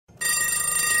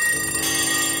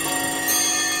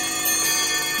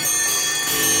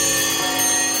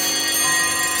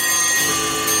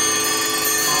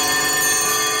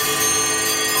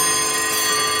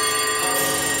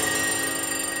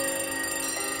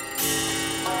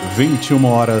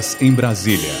21h em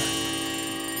Brasília.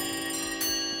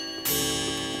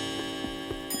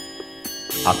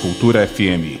 A Cultura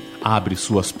FM abre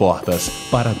suas portas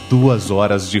para 2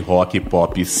 horas de rock e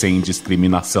pop sem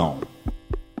discriminação.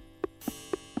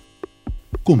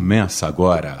 Começa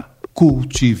agora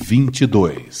Cult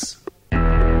 22.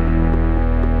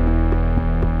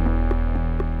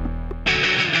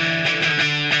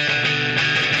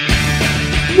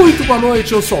 Muito boa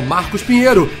noite, eu sou Marcos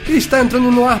Pinheiro e está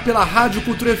entrando no ar pela Rádio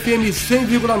Cultura FM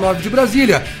 100,9 de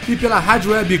Brasília e pela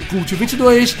Rádio Web Cult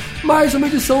 22, mais uma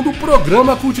edição do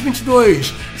programa Cult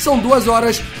 22. São 2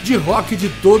 horas de rock de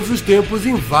todos os tempos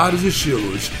em vários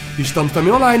estilos. Estamos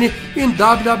também online em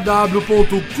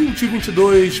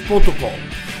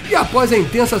www.cult22.com. E após a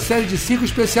intensa série de 5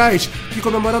 especiais que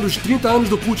comemoraram os 30 anos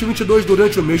do Cult 22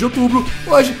 durante o mês de outubro,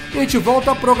 hoje a gente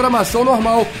volta à programação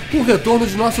normal, com o retorno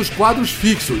de nossos quadros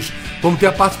fixos. Vamos ter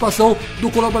a participação do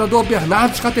colaborador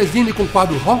Bernardo Scatesini com o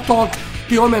quadro Tonk,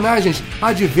 tem homenagens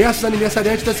a diversos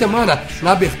aniversariantes da semana,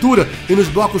 na abertura e nos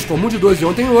blocos Comum de Dois e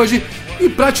Ontem e Hoje. E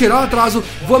para tirar o atraso,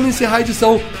 vamos encerrar a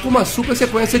edição com uma super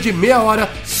sequência de meia hora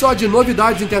só de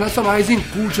novidades internacionais em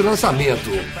Cult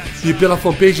Lançamento. E pela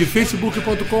fanpage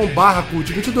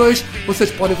facebook.com/Cult22,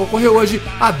 vocês podem concorrer hoje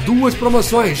a 2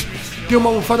 promoções. Tem uma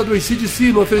almofada do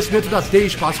AC/DC no oferecimento da T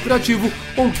Espaço Criativo,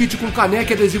 ou um kit com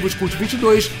caneca e adesivos Cult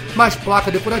 22, mais placa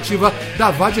decorativa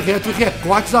da Vade Retro e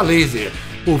recortes a laser.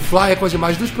 O flyer com as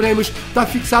imagens dos prêmios está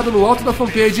fixado no alto da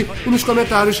fanpage e nos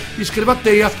comentários escreva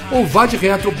teia ou vá de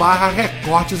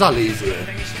retro/recortes a laser.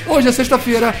 Hoje é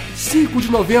sexta-feira, 5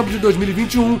 de novembro de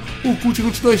 2021, o Cult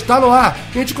 22 está no ar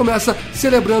e a gente começa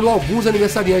celebrando alguns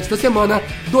aniversariantes da semana,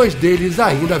 2 deles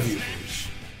ainda vivos.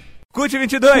 Cult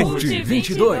 22! Cult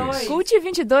 22! Cult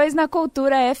 22 na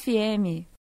Cultura FM.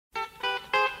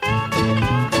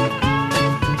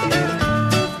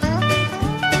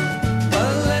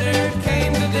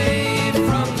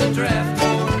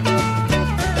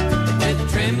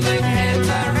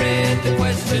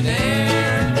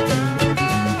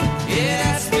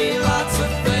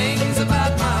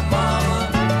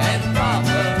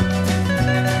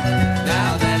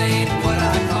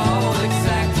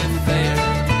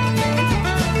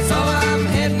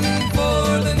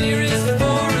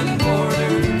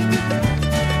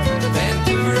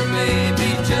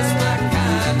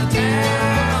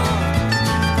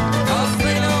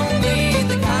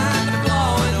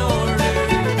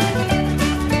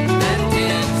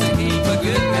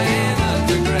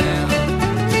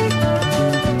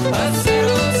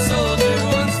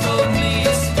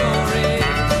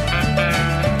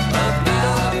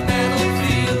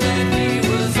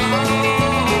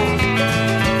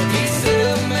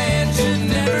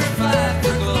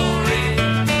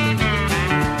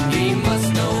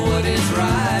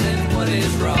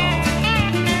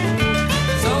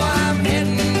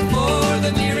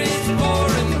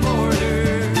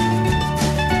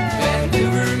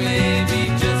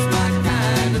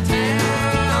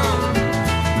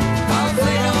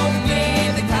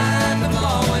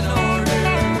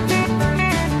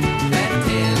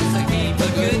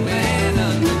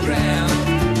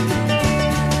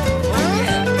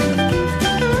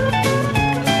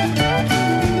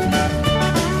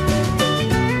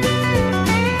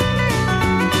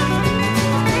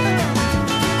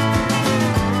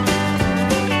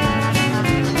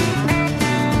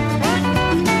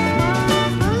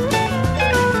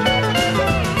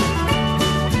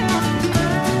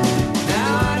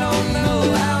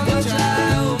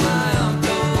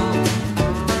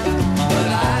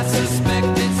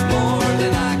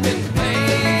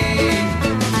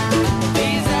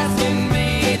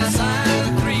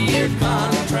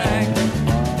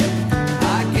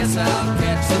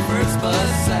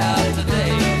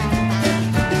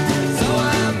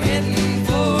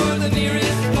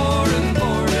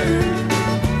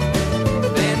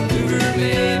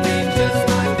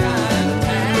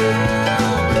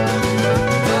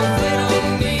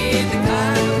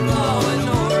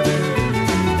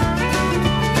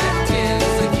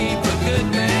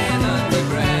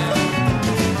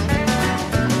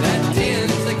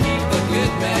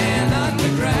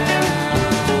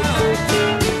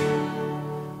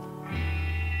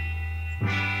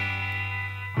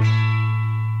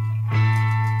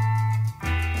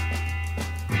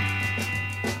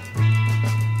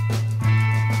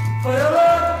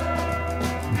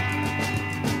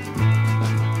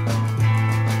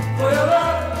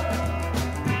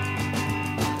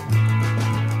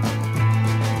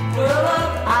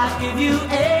 give you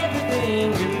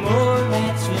everything and more,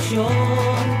 that's for sure.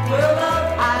 Well,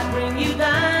 I bring you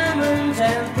diamonds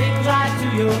and things right to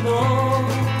your door.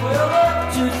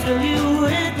 Well, to thrill you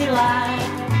with delight,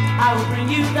 I will bring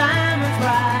you diamonds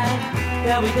bright.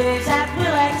 There'll be days that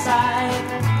will excite.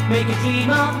 Make a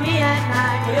dream of me at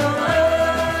night for your love.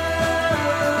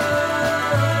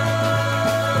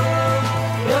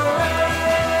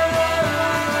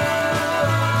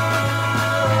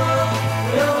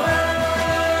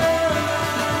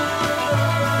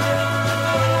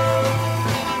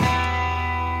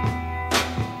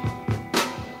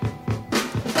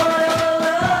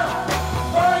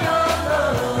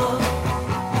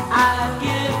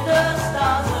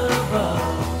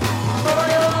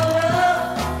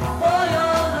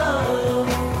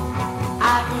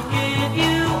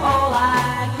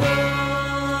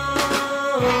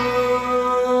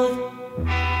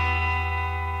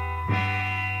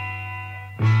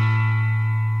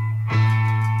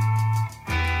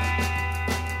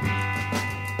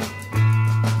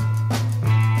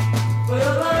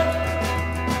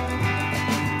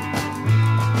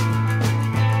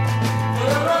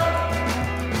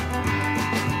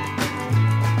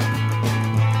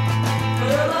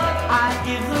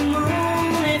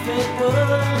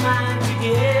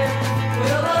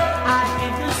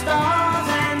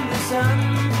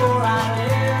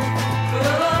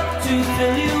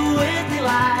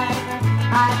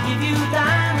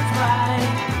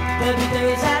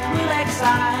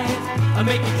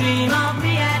 Make you dream of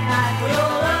me at night for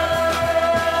your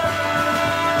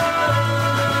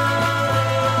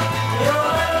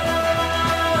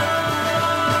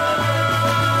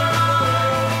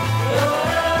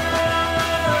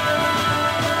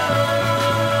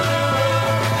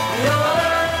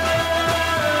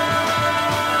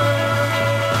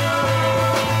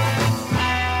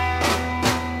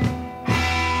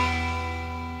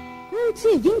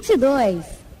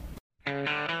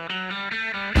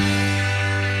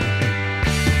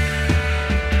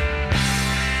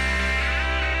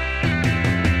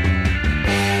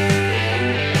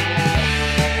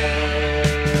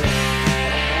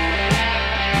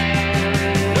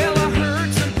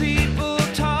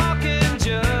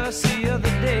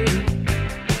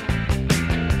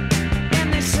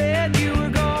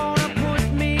Cult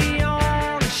 22.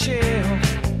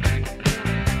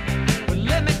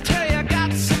 Let me tell you, I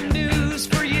got some news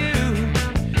for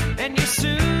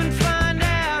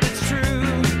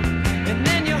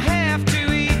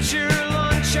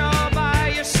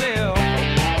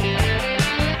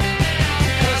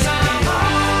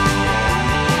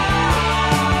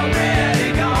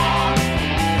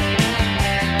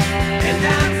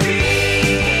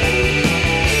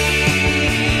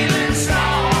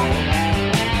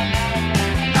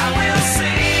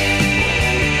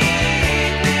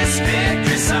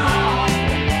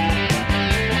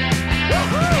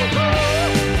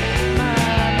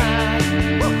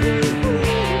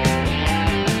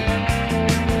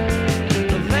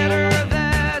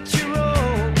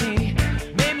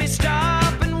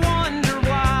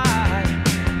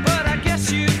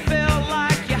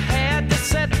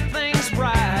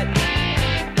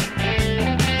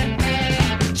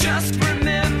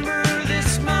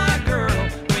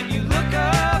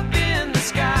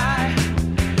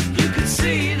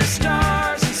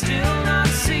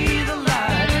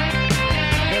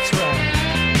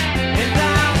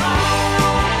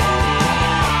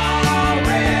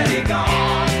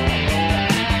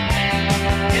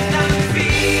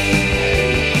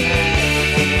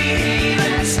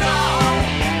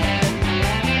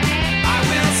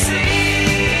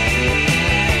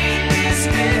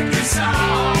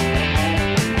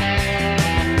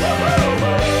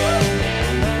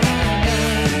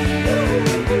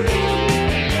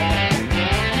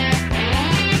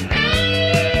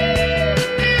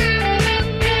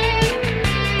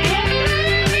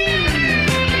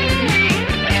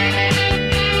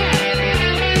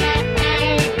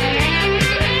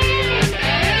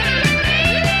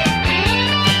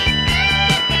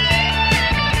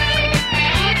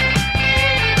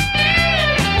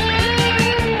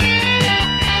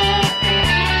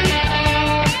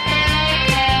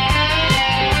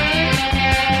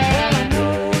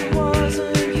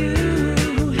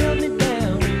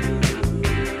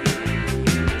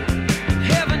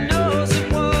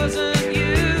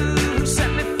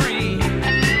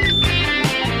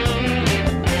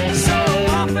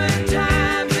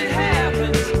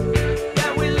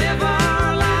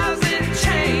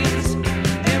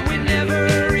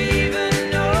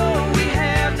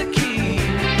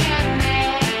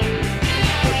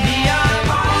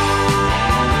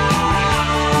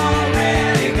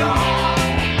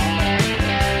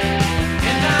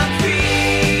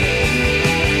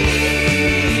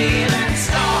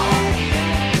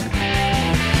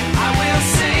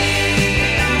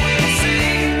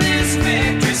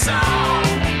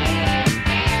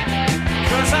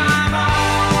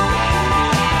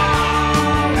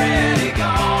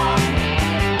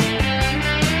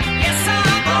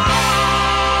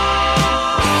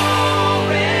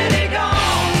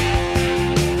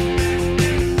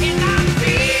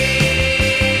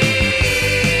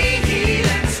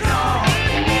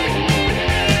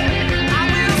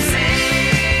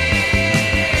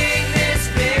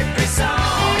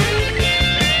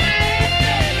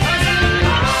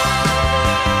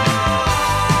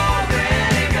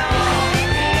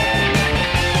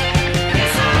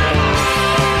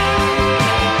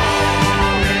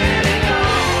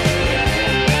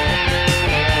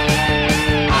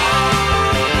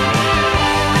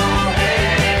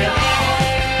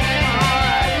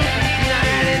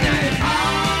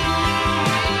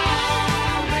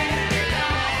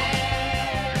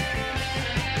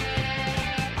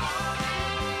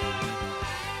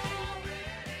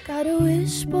Got a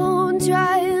wishbone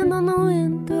drying on the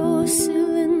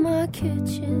windowsill in my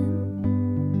kitchen.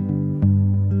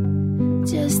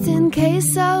 Just in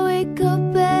case I wake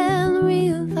up and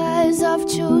realize I've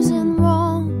chosen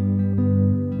wrong.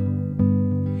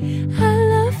 I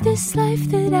love this life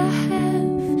that I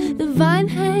have, the vine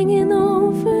hanging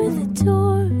over the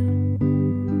door,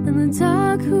 and the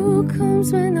dog who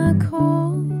comes when I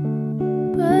call.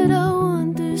 But I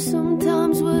wonder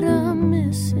sometimes what I'm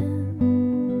missing.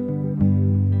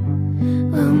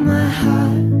 Well, my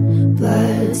heart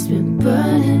blood's been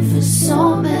burning for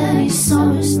so many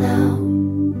summers now.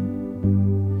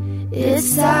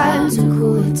 It's time to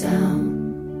cool it down,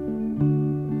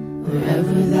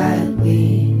 wherever that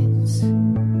leads.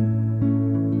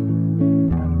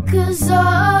 'Cause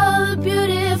all the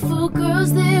beautiful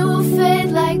girls, they will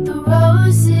fade like the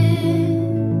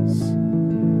roses,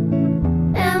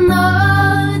 and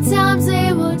all the times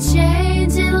they will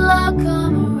change and love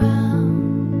come around.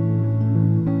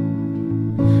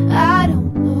 I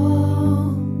don't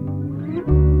know,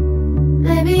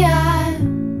 maybe I'm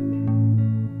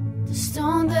the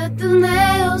stone that the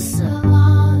nails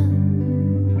salon.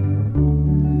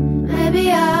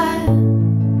 Maybe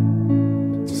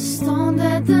I'm just stone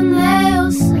that the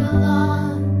nails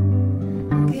salon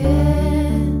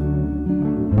again.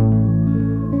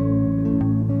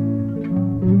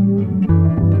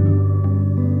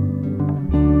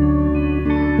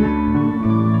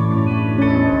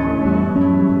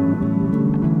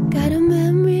 Got a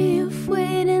memory of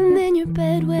waiting in your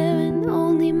bed wearing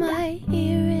only my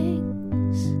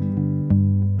earrings.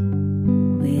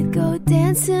 We'd go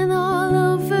dancing all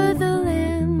over the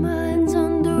landmines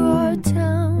under our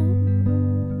town.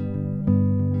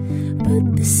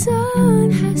 But the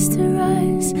sun has to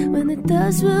rise. When it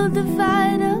does, we'll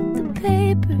divide up the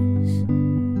papers.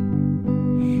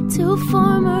 Two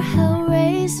former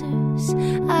hellraisers.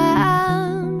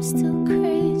 I'm still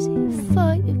crazy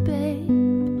for you, babe.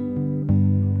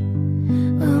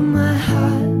 Well, my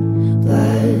heart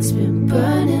blood's been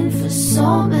burning for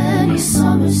so many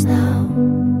summers now.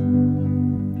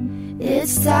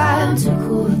 It's time to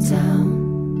cool it down,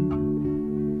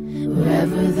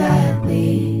 wherever that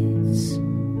leads.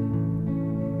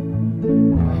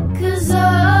 'Cause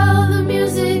all the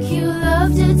music you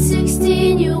loved at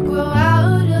 16 you'll grow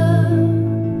out of,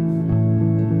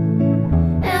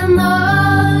 and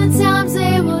all the times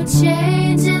they will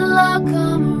change and love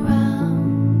come around.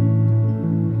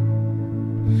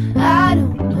 I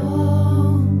don't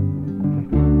know,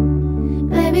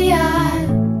 maybe I'm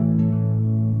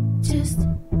just,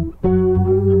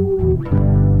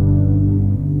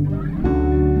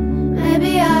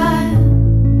 maybe I'm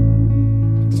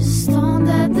just stoned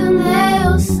at the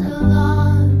nail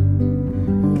salon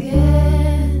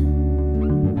again.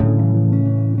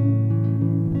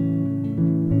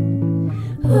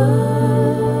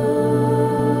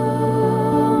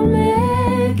 Oh,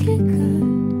 make it good.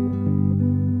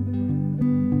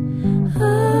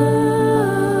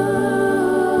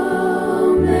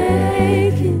 Oh,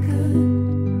 make it good.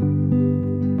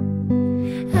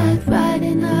 I'd ride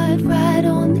and I'd ride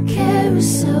on the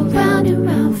carousel, round and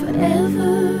round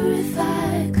forever if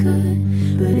I could.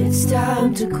 But it's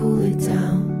time to cool it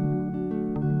down,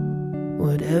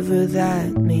 whatever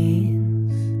that means.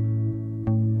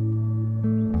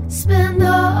 Spend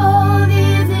all the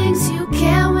evenings you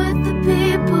can with the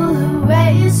people who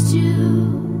raised you.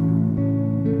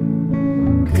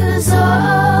 'Cause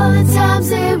all the times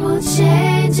they will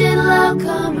change and love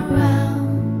come around.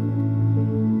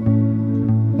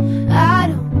 I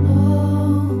don't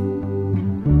know,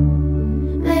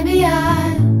 maybe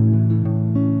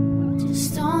I'm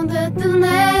just stoned at the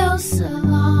nail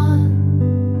salon.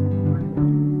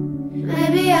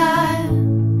 Maybe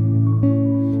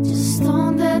I'm just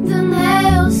stoned at the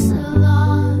nail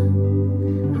salon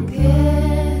again.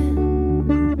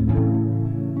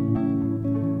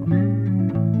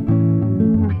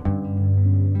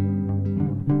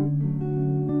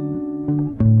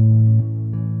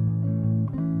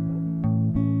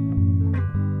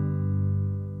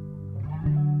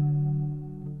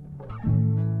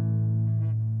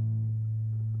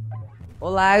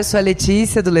 Olá, eu sou a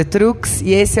Letícia do Letrux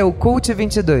e esse é o Cult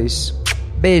 22.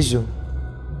 Beijo!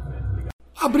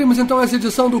 Abrimos então essa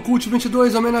edição do Cult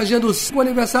 22 homenageando os 5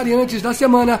 aniversariantes da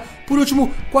semana, por último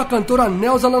com a cantora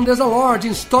neozelandesa Lorde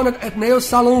em Stoned at Nail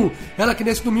Salon, ela que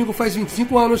nesse domingo faz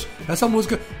 25 anos, essa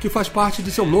música que faz parte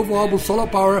de seu novo álbum Solar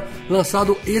Power,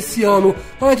 lançado esse ano.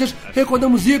 Antes,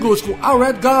 recordamos Eagles com A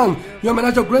Red Gun, em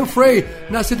homenagem ao Glenn Frey,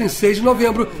 nascido em 6 de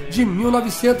novembro de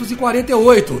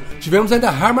 1948. Tivemos ainda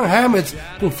Herman Hammett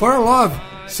com For Love,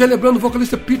 celebrando o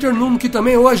vocalista Peter Noone, que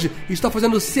também hoje está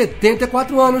fazendo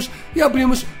 74 anos, e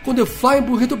abrimos com The Flying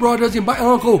Burrito Brothers e My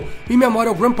Uncle, em memória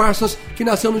ao Graham Parsons, que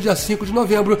nasceu no dia 5 de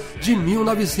novembro de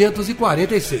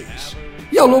 1946.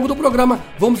 E ao longo do programa,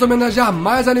 vamos homenagear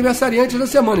mais aniversariantes da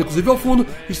semana. Inclusive, ao fundo,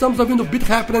 estamos ouvindo Beat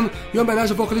Happening em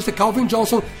homenagem ao vocalista Calvin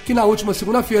Johnson, que na última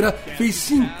segunda-feira fez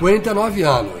 59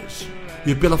 anos.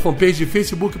 E pela fanpage de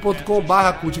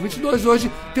facebook.com/Cult22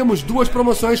 hoje temos 2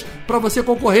 promoções para você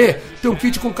concorrer. Tem um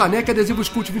kit com caneca e adesivos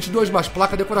Cult22 mais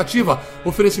placa decorativa,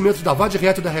 oferecimentos da Vade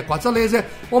Reto e da Recortes a Laser,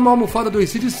 ou uma almofada do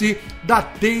ACDC da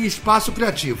T Espaço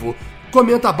Criativo.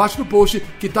 Comenta abaixo do post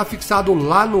que está fixado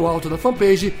lá no alto da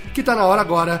fanpage, que está na hora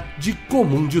agora de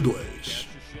Comum de 2.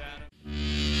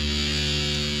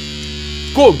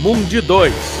 Comum de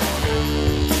 2.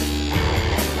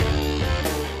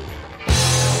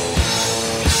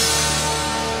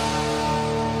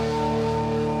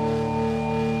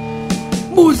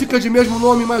 Música de mesmo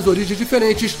nome, mas origens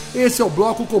diferentes. Esse é o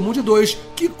bloco Comum de 2,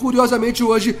 que curiosamente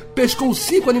hoje pescou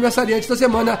 5 aniversariantes da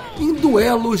semana em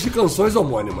duelos de canções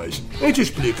homônimas. A gente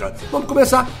explica. Vamos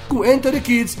começar com Enter the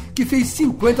Kids, que fez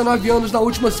 59 anos na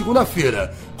última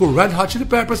segunda-feira. Com Red Hot Chili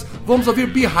Peppers, vamos ouvir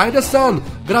Behind the Sun,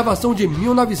 gravação de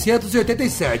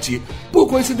 1987. Por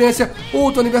coincidência,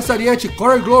 outro aniversariante,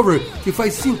 Corey Glover, que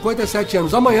faz 57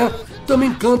 anos amanhã,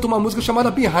 também canta uma música chamada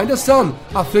Behind the Sun,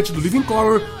 à frente do Living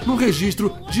Colour, num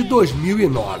registro de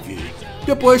 2009.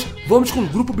 Depois, vamos com o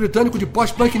grupo britânico de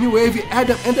post-punk New Wave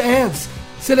Adam and the Ants,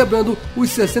 celebrando os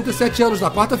 67 anos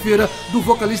na quarta-feira do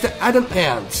vocalista Adam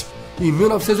Ant. Em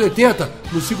 1980,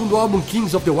 no segundo álbum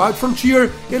Kings of the Wild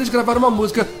Frontier, eles gravaram uma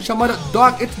música chamada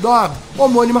Dog Eat Dog,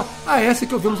 homônima a essa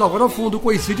que ouvimos agora ao fundo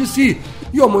com AC/DC,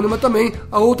 e homônima também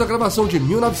a outra gravação de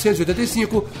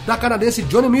 1985 da canadense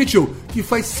Joni Mitchell, que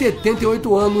faz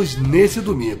 78 anos nesse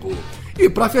domingo. E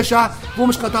para fechar,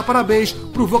 vamos cantar parabéns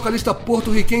pro vocalista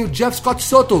porto-riquenho Jeff Scott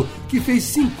Soto, que fez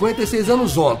 56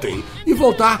 anos ontem, e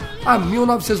voltar a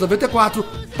 1994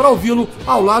 para ouvi-lo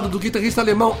ao lado do guitarrista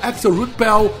alemão Axel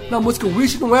Rudpell na música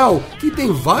Wishing Well, que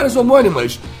tem várias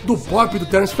homônimas, do pop do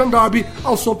Terence Van Darby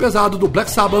ao som pesado do Black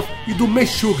Sabbath e do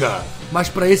Meshuggah. Mas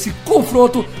para esse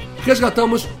confronto,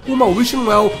 resgatamos uma Wishing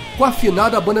Well com a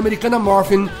afinada banda americana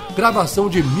Morphine, gravação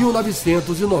de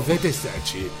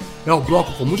 1997. É o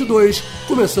bloco Comum de 2,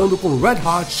 começando com Red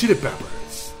Hot Chili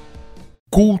Peppers.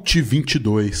 Cult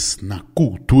 22 na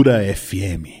Cultura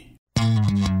FM.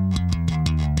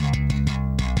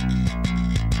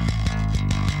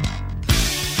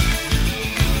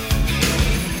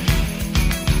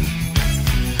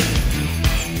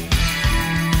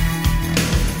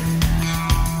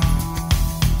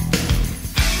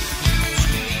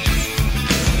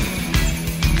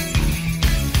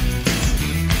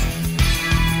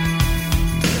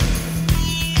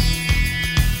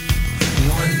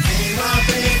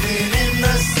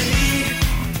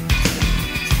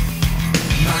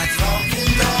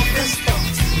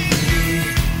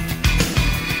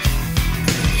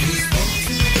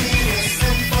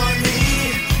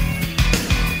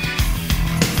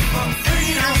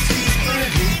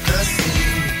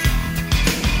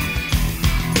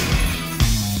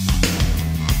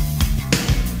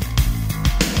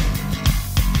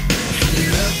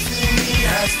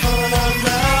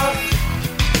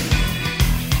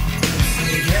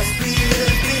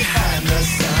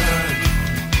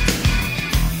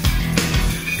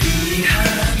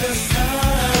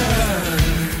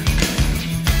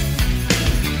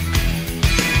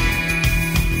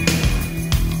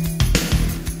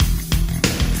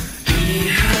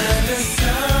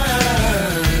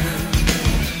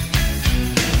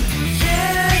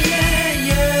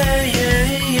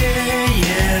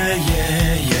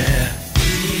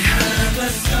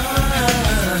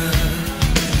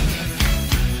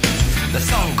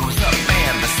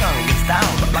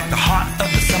 Like the heart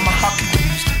of the summer hockey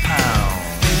used to pound.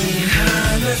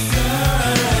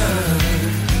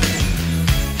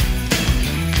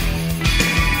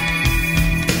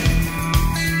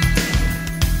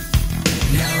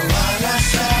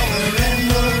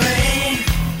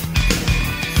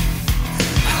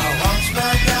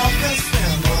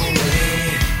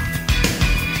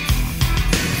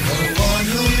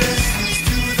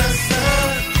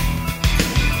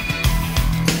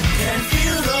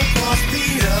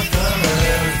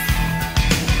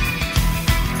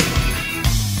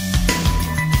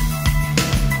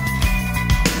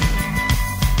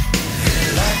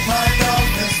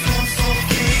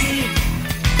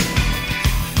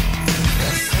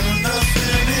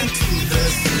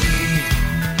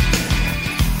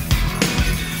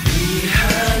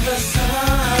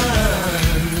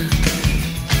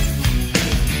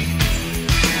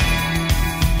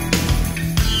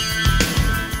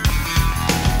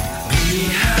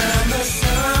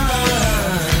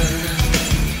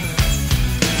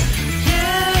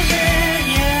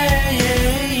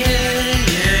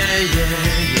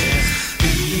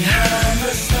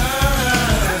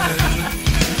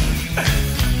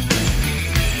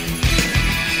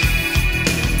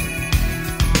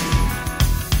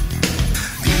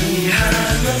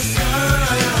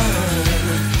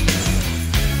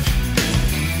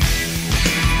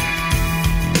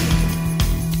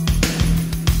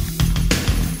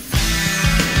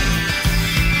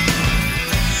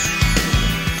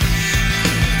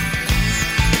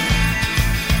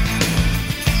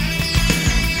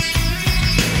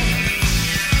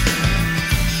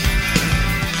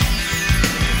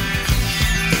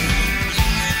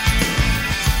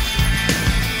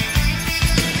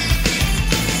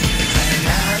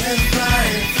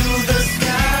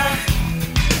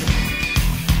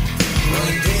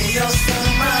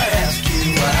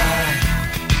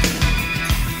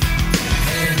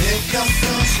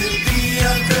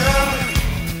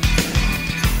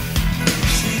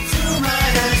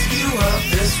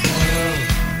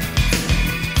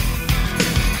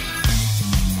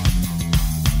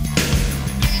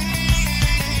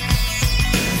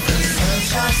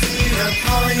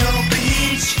 upon your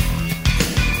beach.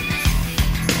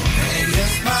 And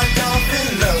yes, my dolphin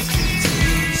loves to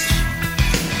teach.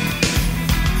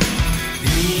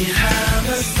 Behind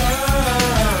the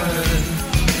sun,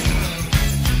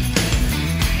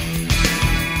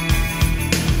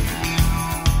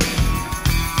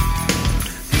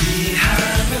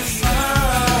 behind the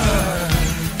sun.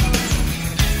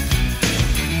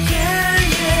 Yeah,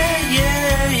 yeah,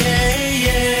 yeah, yeah,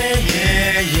 yeah,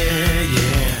 yeah, yeah,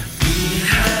 yeah.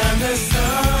 Behind the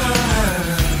sun.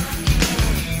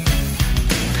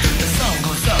 The sun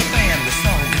goes up and the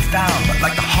sun gets down, but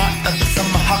like the heart of the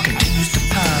summer hawk continues to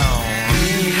pound.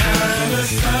 Behind the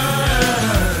sun.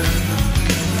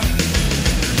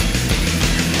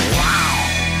 Wow.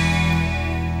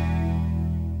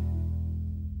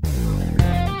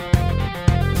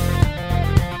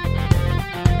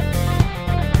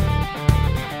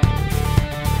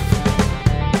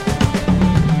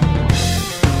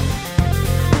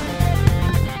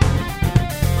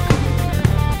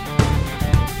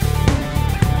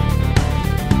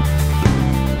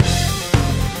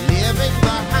 Living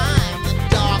behind the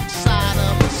dark side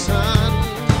of the sun.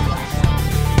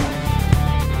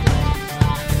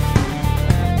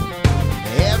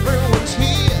 Everyone's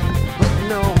here, but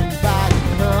nobody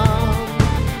comes.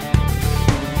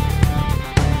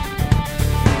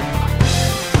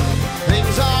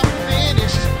 Things are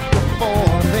finished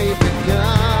before they've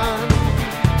begun.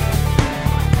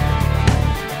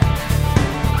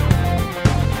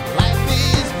 Life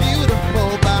is beautiful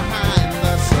behind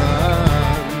the sun.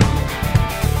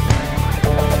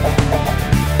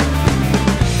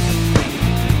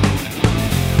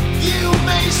 You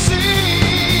may see,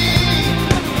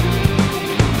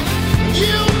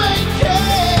 you may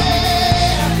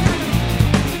care,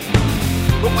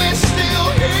 but we're still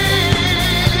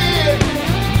here.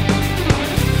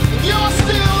 You're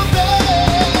still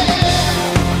there.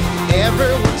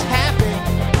 Everyone's happy,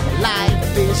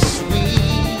 life is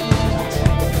sweet.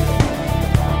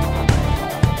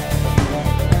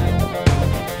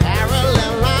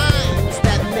 Parallel lines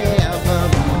that never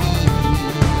meet.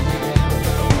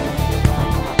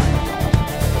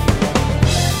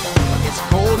 It's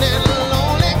cold and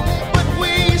lonely, but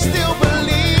we still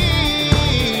believe.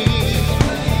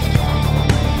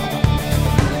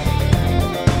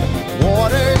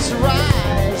 Waters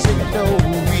rise and no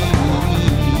relief.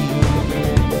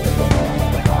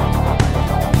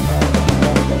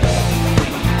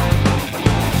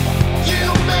 You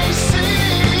may see,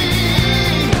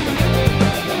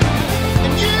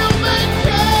 and you may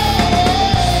care.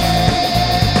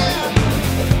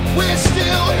 We're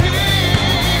still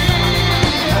here.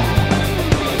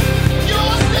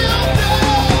 You're still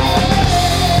there.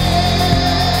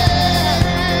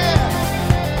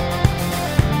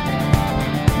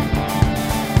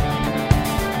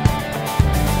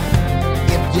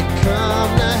 If you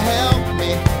come to help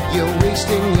me, you're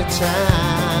wasting your time.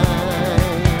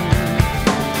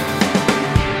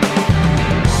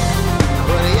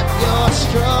 But if your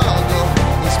struggle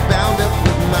is bound up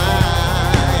with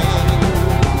mine,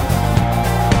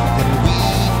 then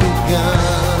we've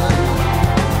begun.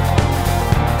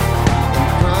 And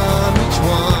from each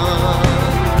one,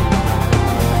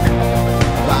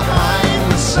 behind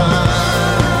the sun,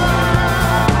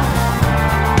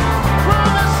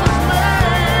 promises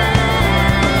made,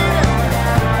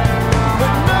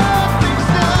 but nothing's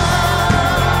done.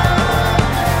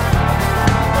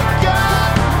 But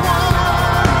God wants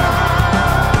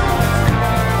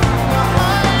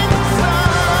behind the sun.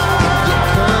 If you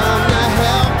come to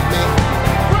help me,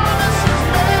 promises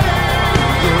made,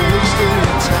 you're wasting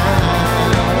your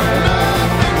time.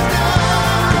 Nothing's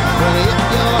done. But if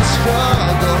your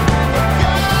struggle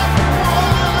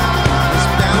is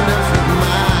bound up with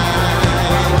mine,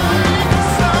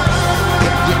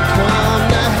 if you come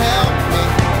to help me,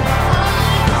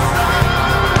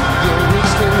 you're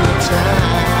wasting your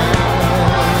time.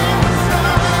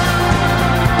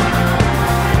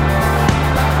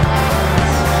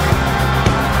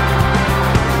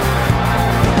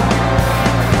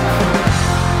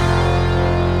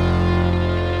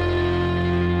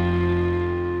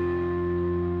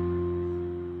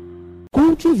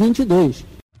 Cult 22.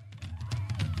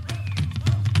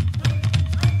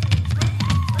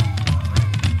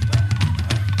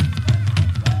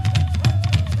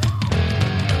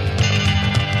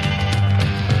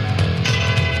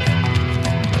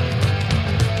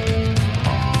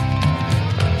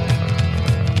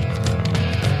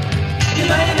 You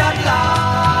may not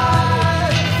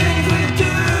like things we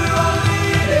do or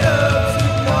lead us to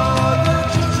know that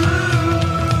you're true.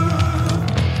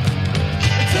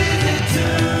 It's easy to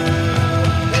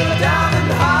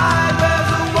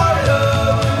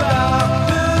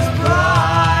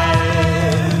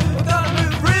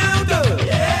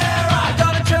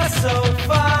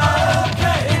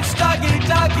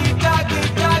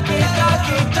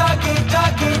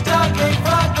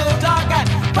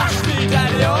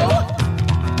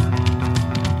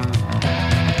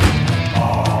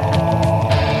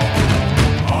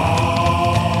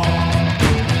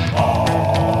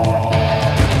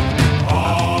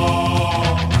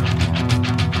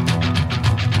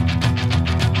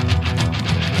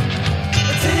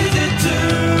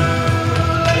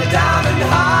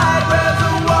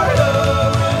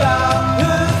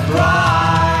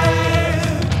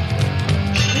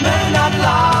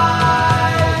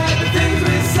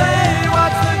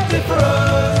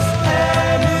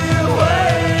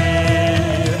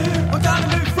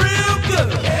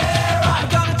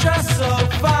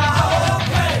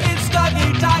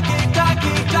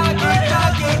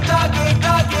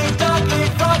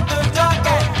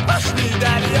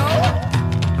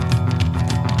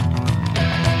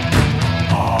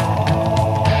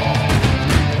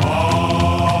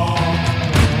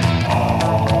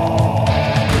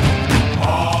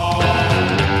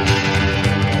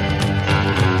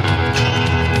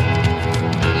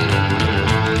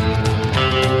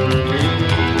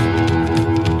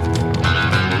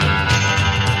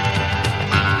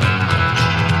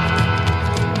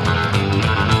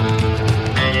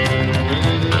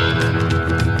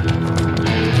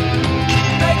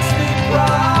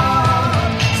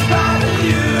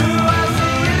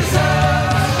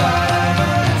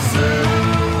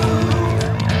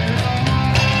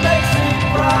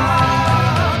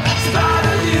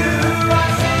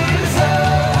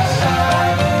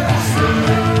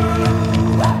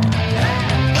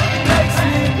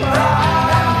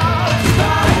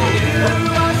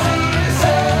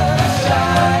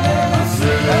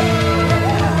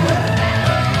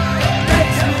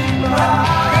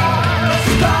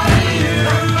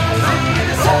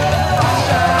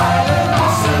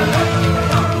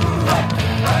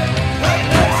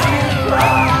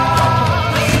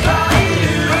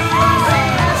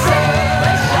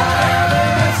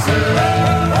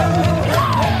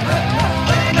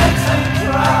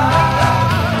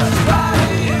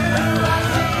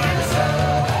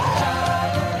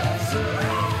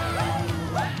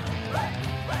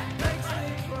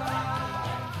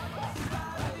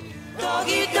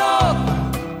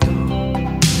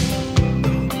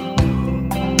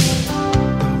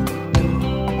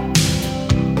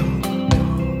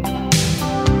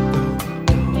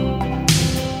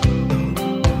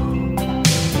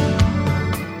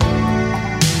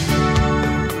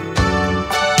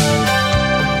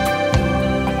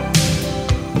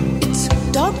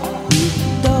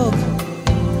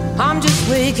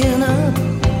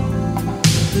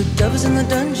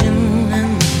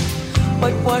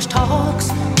whitewashed hawks,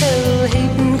 hell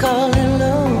hating, calling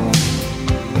low.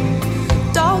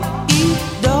 Dog eat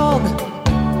dog.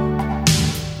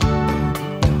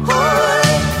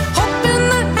 Hope in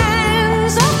the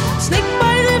hands of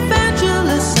snakebite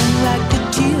evangelists and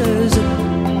racketeers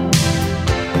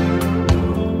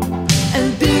and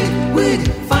big wig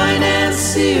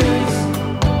financiers.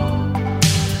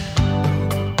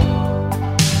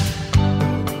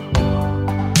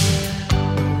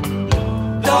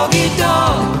 Dog eat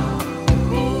dog.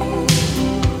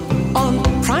 On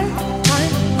prime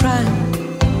time crime,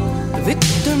 the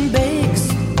victim begs.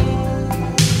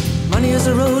 Money is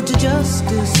a road to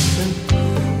justice, and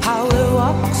power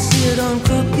walks it on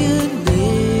crooked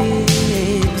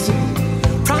legs.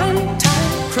 Prime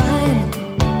time crime.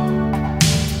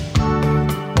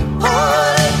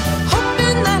 Hope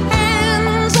in the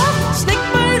hands of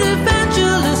snakebite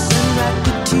evangelists and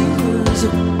racketeers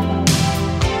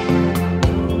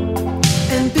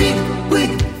and big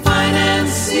wig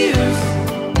financiers.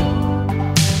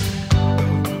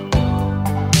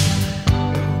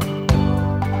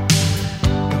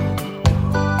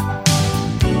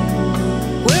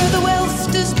 Where the wealth's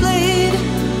displayed,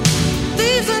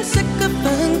 thieves and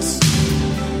sycophants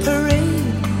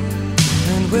parade,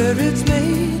 and where it's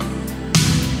made,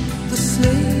 the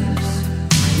slaves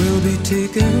will be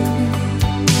taken.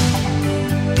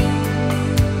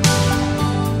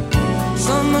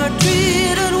 Some are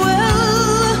treated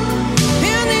well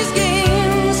in these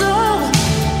games of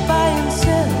buy and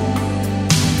sell,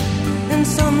 and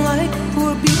some, like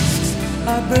poor beasts,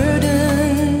 are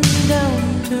burdened down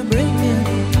to breaking.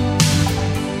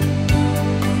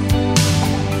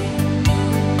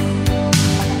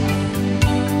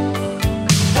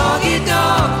 Dog eat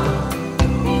dog.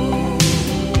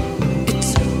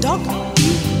 It's dog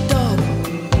eat dog.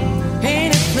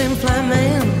 Ain't it flim flam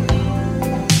man?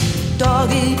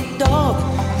 Dog eat dog.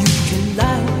 You can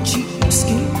lie, cheat,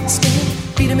 scheme, scam,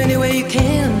 beat him any way you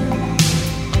can.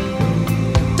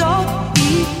 Dog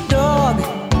eat dog.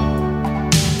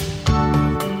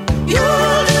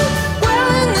 You'll do well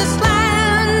in this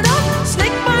land of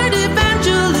snakebite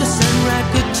evangelists and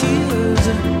racketeers.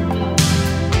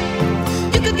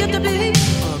 You could get to be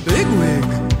a big wig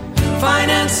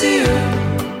financier.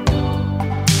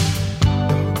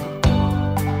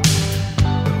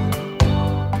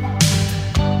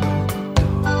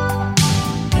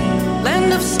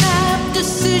 Land of snap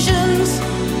decisions,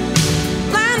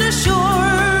 land of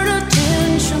short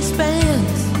attention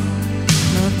spans.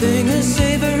 Nothing is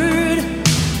savored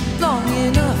long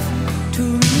enough to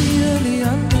really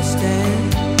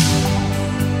understand.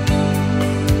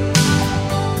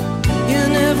 In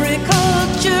every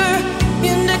culture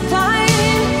in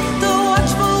decline, the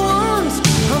watchful ones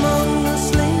among the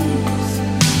slaves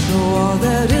know all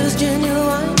that is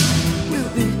genuine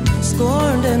will be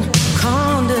scorned and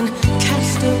conned and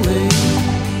cast away.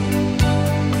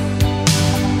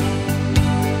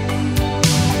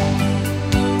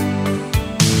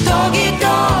 Dog eat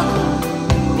dog.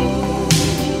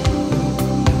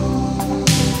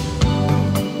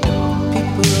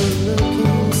 People are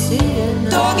looking, seeing.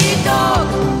 Dog eat dog.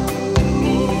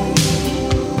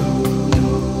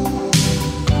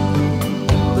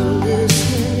 People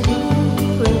listening,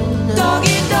 hearing. Dog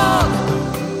eat dog.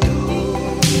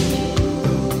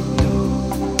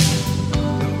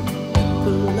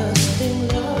 People lusting,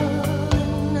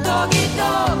 loving. Dog eat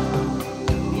dog.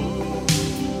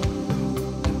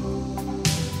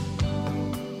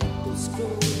 People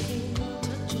stroking,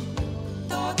 touching.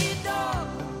 Dog eat dog.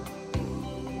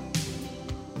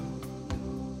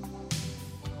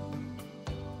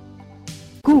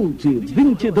 Cult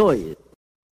 22.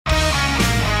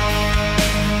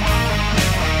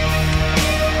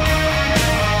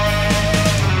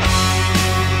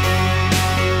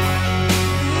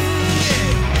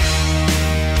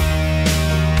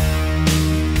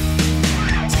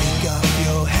 Take off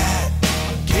your hat,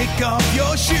 kick off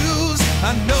your shoes.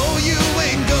 I know you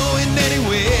ain't going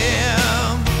anywhere.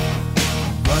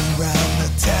 Run round the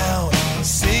town,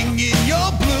 singing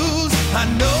your blues. I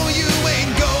know you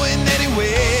ain't going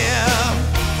anywhere.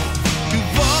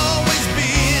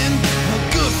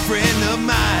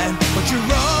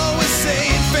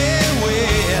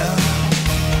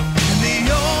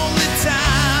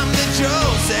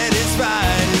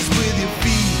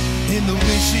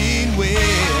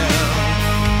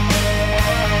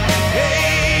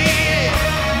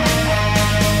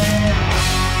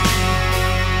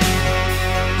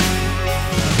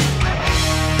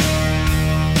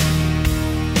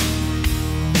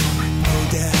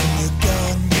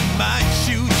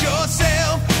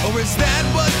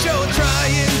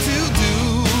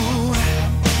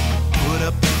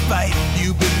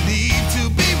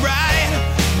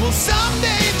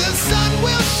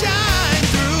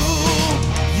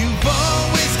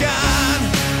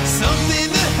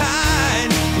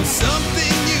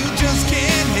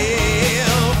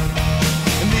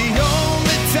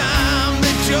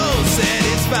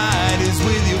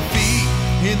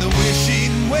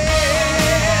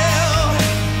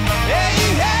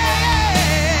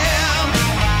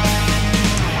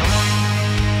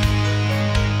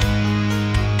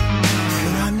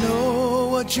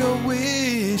 what you're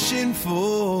wishing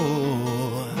for.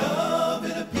 Love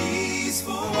in a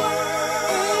peaceful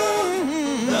world.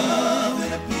 Love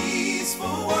in a peaceful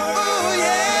world. Oh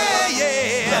yeah,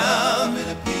 yeah. Love in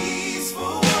a peaceful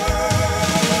world.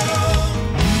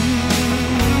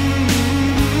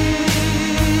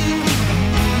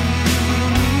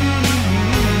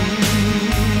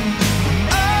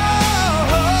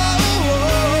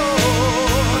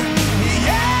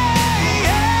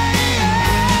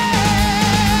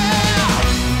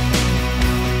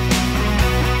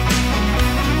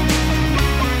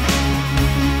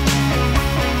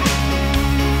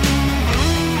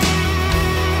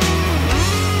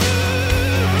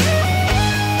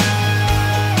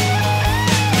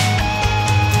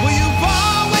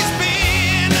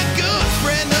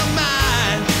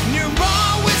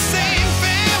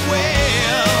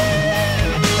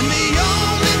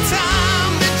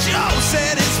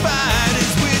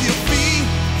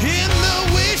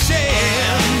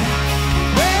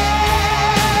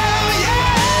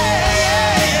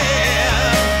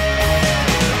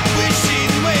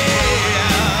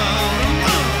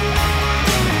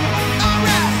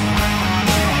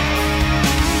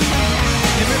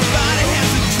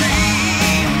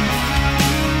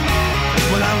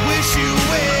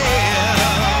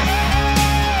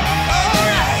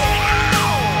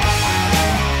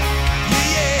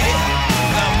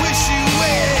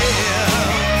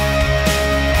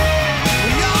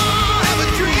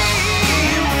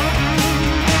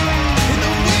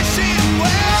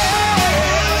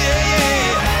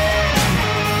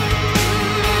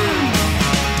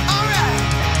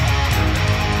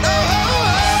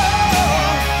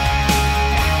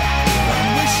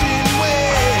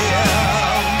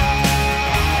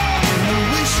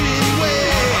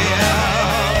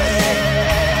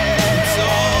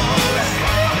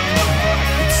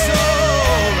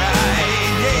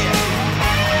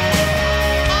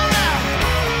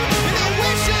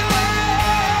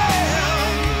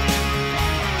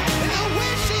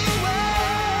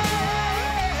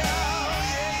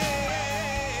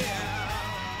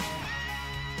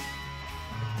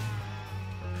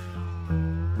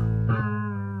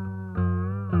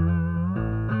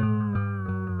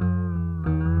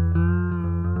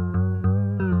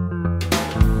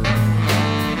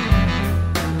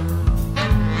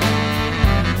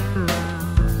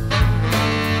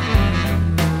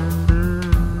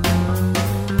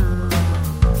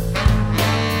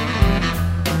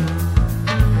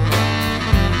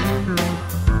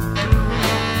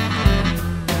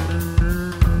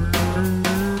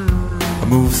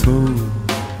 Move smooth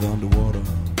underwater.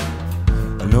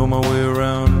 I know my way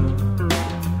around.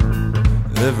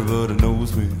 Everybody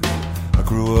knows me. I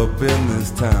grew up in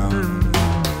this town.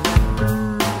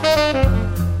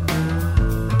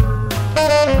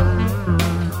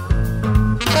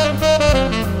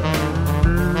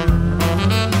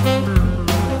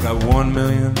 Got 1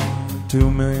 million,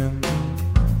 2 million.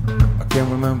 I can't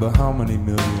remember how many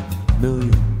millions.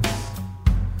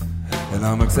 And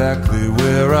I'm exactly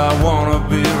where I wanna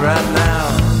be right now.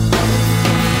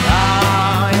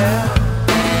 Oh yeah.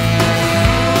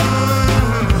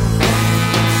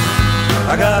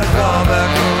 I got a call back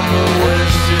from the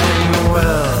wishing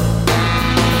well.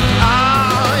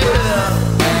 Oh yeah.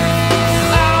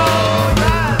 Oh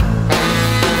yeah.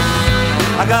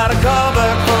 I got a call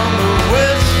back from the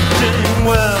wishing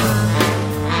well.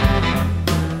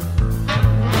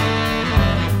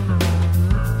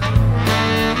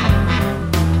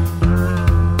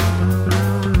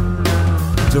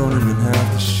 Don't even have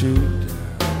to shoot.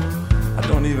 I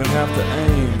don't even have to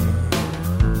aim.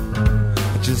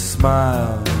 I just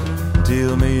smile,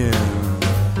 deal me in.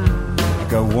 I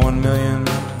got 1 million,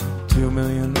 2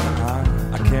 million.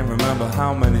 I can't remember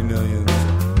how many millions.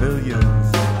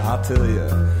 I'll tell you,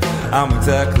 I'm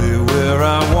exactly where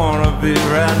I wanna be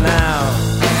right now.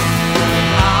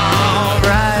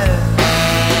 Alright.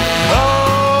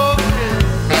 Okay.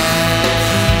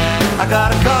 I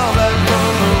got a call back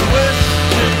from the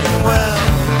wishing well.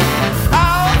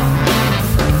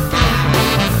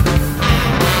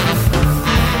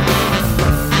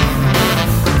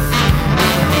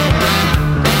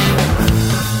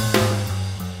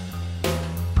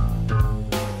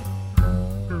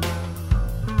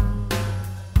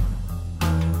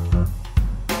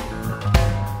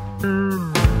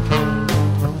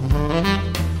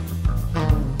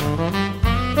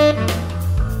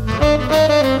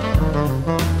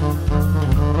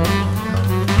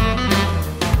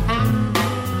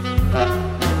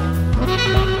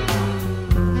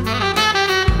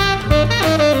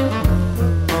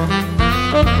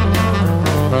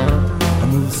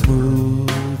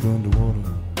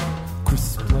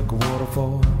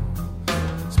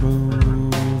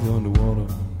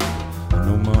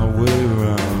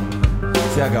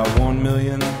 I got 1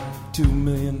 million, 2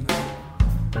 million.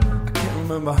 I can't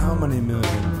remember how many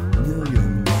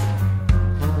millions.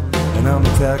 And I'm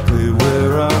exactly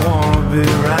where I wanna be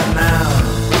right now.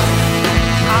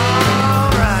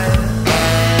 Alright.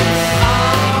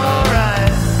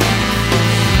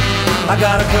 I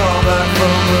got a call back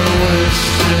from the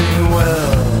wishing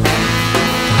well.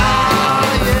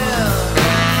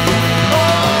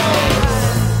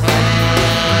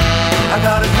 I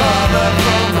got a call back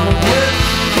from the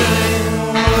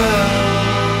wishing well.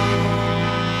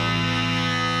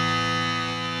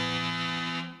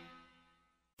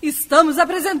 Estamos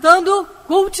apresentando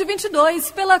Cult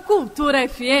 22 pela Cultura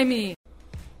FM.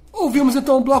 Ouvimos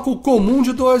então o bloco Comum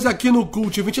de Dois aqui no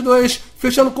Cult 22,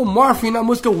 fechando com Morphine na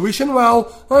música Wish and Well,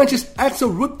 antes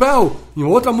Axel Root Bell, em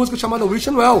outra música chamada Wish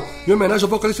and Well, em homenagem ao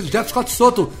vocalista Jeff Scott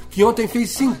Soto, que ontem fez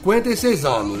 56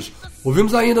 anos.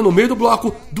 Ouvimos ainda no meio do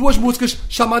bloco duas músicas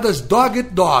chamadas Dog Eat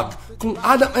Dog, com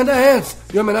Adam and the Ants,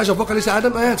 em homenagem ao vocalista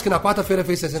Adam Ants, que na quarta-feira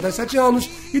fez 67 anos,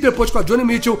 e depois com a Joni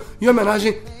Mitchell, em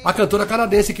homenagem à cantora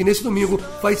canadense, que nesse domingo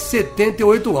faz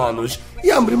 78 anos.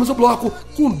 E abrimos o bloco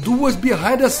com duas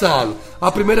Behind the Sun.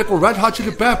 A primeira com Red Hot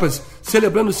Chili Peppers,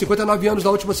 celebrando os 59 anos da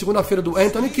última segunda-feira do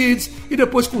Anthony Kiedis, e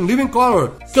depois com Living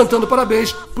Colour, cantando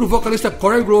parabéns pro vocalista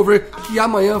Corey Glover, que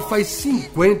amanhã faz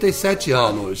 57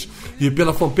 anos. E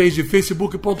pela fanpage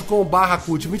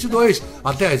facebook.com/cult22,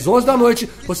 até às 11 da noite,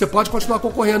 você pode continuar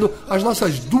concorrendo às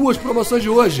nossas duas promoções de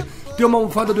hoje. Tem uma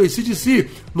almofada do AC/DC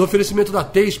no oferecimento da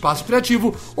T Espaço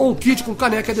Criativo, ou um kit com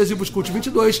caneca e adesivos Cult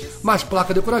 22, mais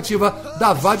placa decorativa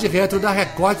da VAD Retro da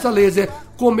Recortes a Laser.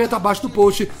 Comenta abaixo do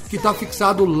post que está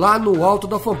fixado lá no alto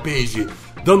da fanpage.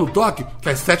 Dando um toque que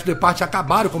as 7 de parte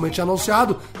acabaram, como a gente tinha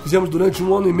anunciado. Fizemos durante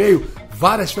 1 ano e meio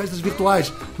várias festas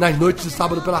virtuais nas noites de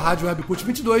sábado pela Rádio Web Cult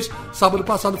 22. Sábado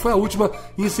passado foi a última,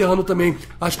 encerrando também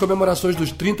as comemorações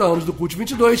dos 30 anos do Cult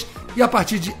 22. E a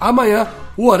partir de amanhã,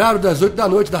 o horário das 8 da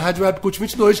noite da Rádio Web Cult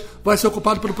 22 vai ser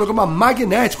ocupado pelo programa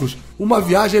Magnéticos, uma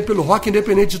viagem pelo rock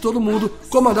independente de todo mundo,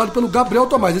 comandado pelo Gabriel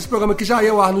Tomás. Esse programa que já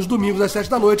ia ao ar nos domingos às 7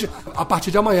 da noite, a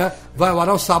partir de amanhã vai ao ar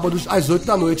aos sábados às 8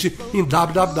 da noite em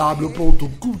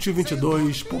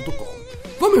www.cult22.com.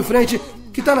 Vamos em frente,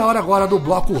 que tá na hora agora do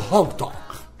bloco Honky Tonk.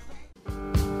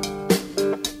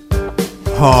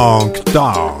 Honky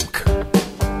Tonk.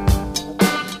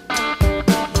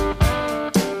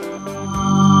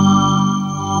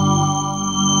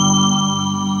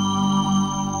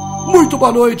 Muito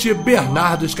boa noite,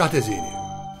 Bernardo Scartesini.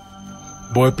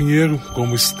 Boa, Pinheiro,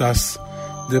 como estás?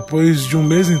 Depois de um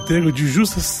mês inteiro de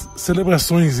justas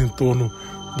celebrações em torno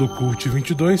do Cult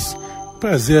 22,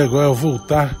 prazer agora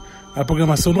voltar à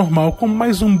programação normal com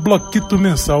mais um bloquito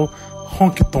mensal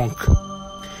Honky Tonk.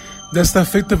 Desta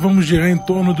feita vamos girar em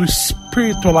torno do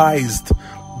Spiritualized,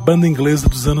 banda inglesa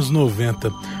dos anos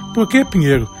 90. Porque,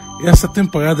 Pinheiro, essa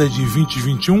temporada de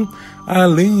 2021,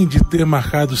 além de ter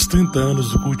marcado os 30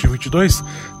 anos do Cult 22,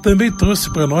 também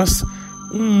trouxe para nós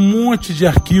um monte de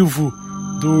arquivo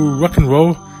do rock and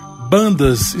roll.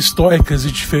 Bandas históricas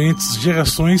de diferentes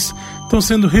gerações estão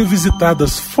sendo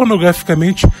revisitadas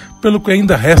fonograficamente pelo que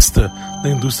ainda resta da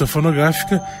indústria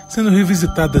fonográfica, sendo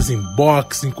revisitadas em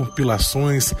box, em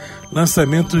compilações,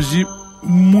 lançamentos de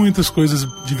muitas coisas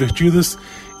divertidas.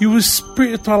 E o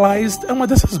Spiritualized é uma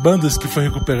dessas bandas que foi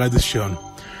recuperada este ano.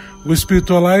 O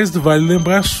Spiritualized, vale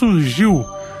lembrar, surgiu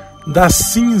das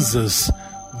cinzas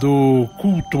do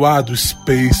cultuado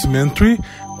Spaceman Tree,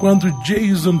 quando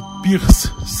Jason Pierce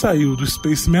saiu do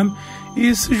Spaceman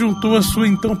e se juntou à sua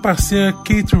então parceira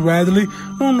Kate Radley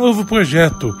num novo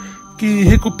projeto que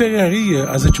recuperaria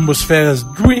as atmosferas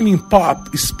Dreaming Pop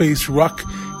e Space Rock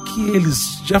que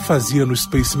eles já faziam no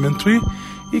Spaceman Tree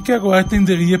e que agora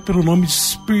atenderia pelo nome de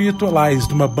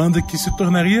Spiritualized, uma banda que se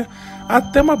tornaria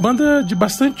até uma banda de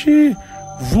bastante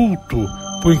vulto,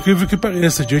 por incrível que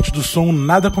pareça, diante do som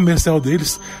nada comercial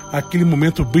deles. Aquele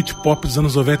momento Britpop dos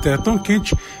anos 90 era tão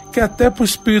quente que até por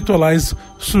Spiritualized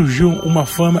surgiu uma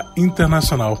fama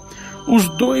internacional. Os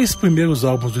dois primeiros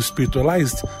álbuns do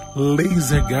Spiritualized,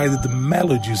 Laser Guided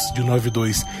Melodies de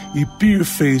 92 e Pure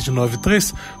Phase de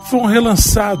 93, foram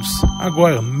relançados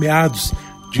agora, meados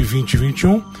de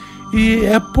 2021, e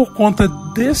é por conta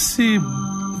desse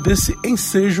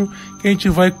ensejo que a gente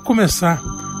vai começar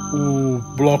o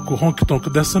bloco Honky Tonk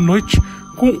dessa noite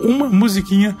com uma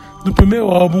musiquinha do primeiro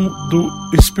álbum do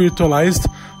Spiritualized,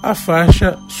 a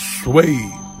faixa Sway.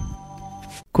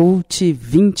 Cult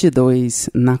 22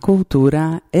 na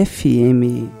Cultura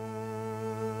FM.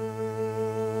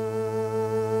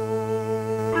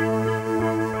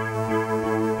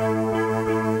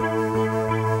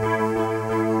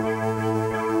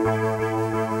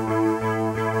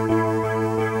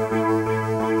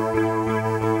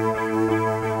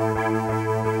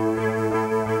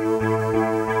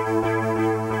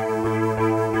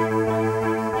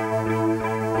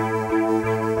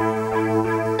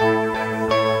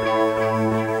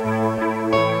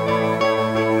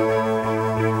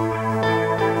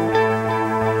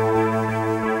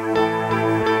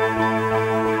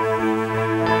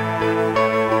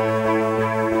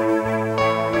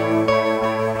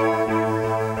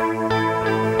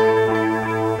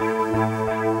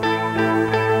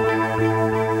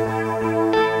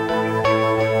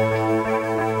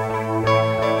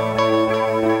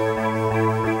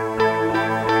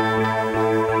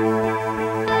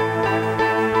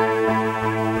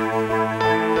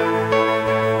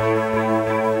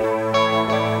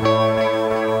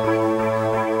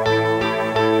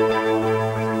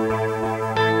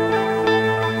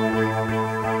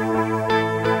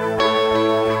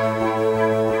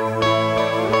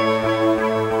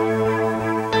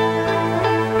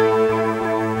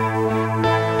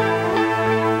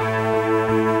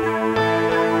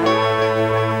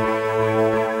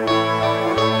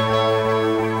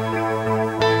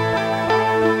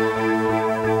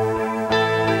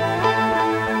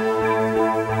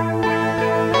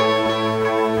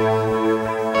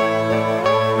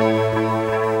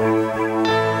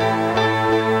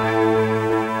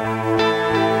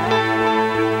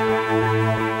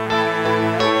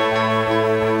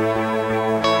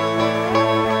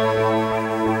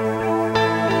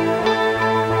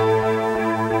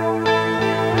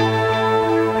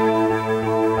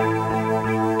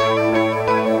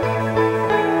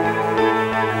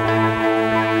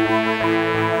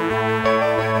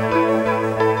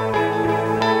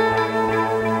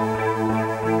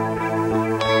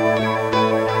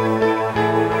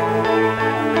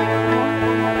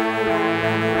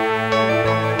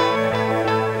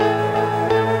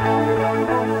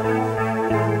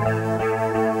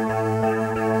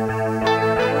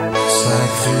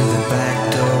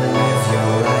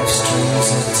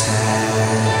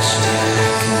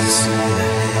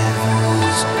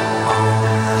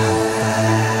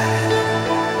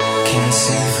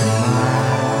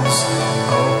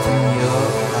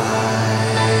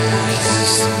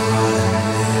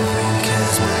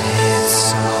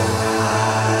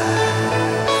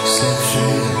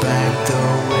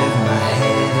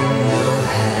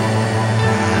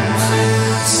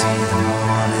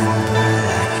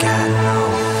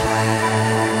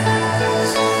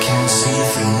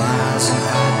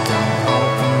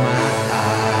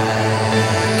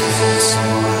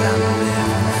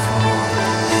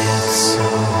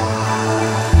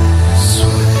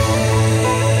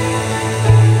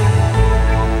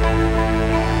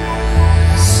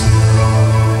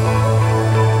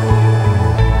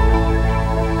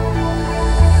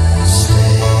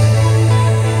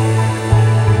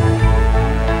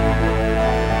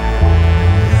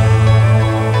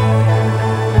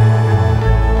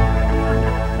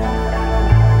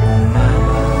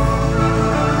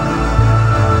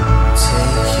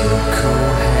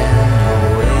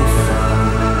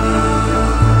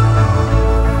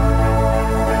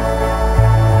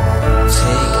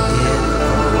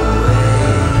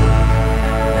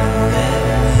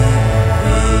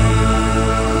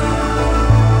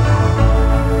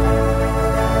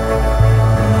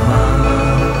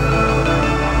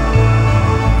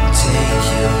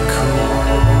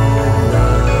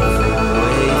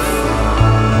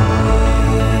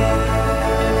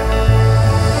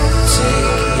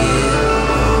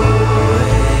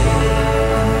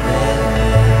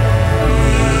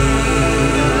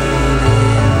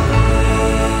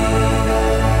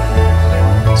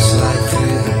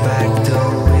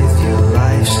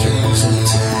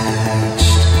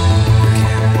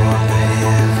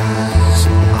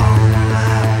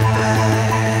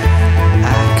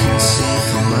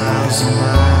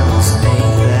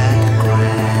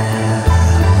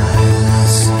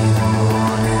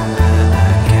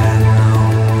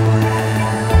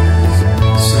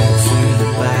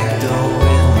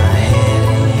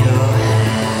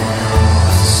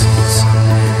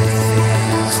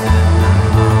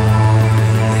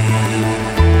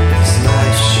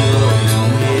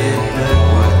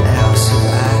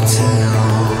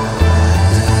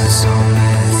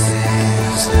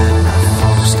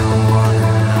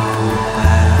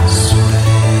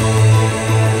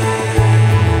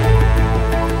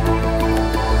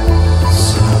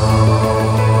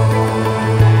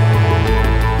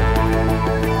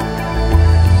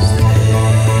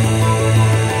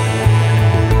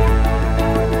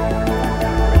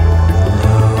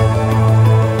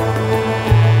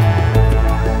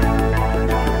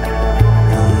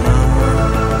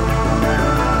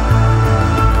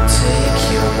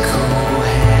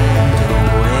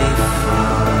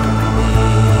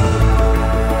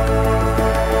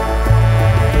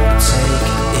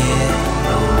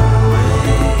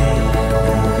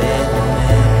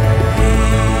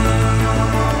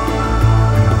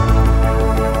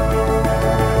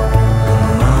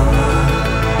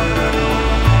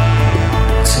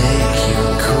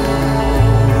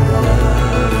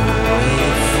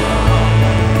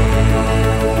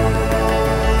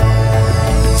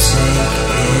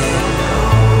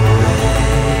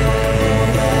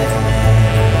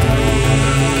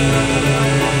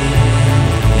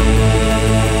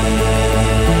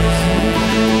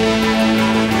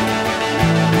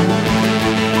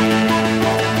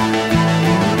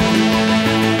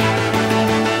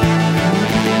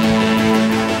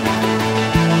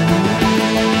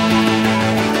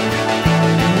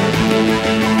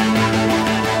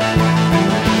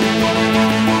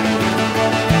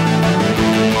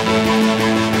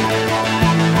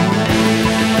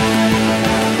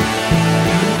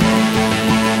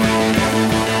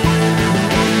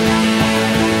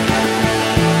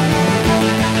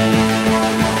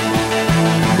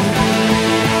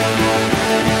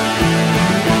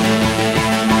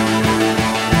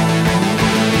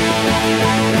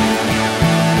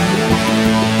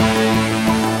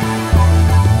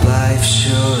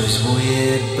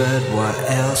 but what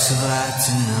else have I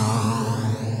to know?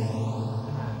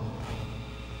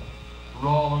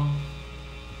 Rolling.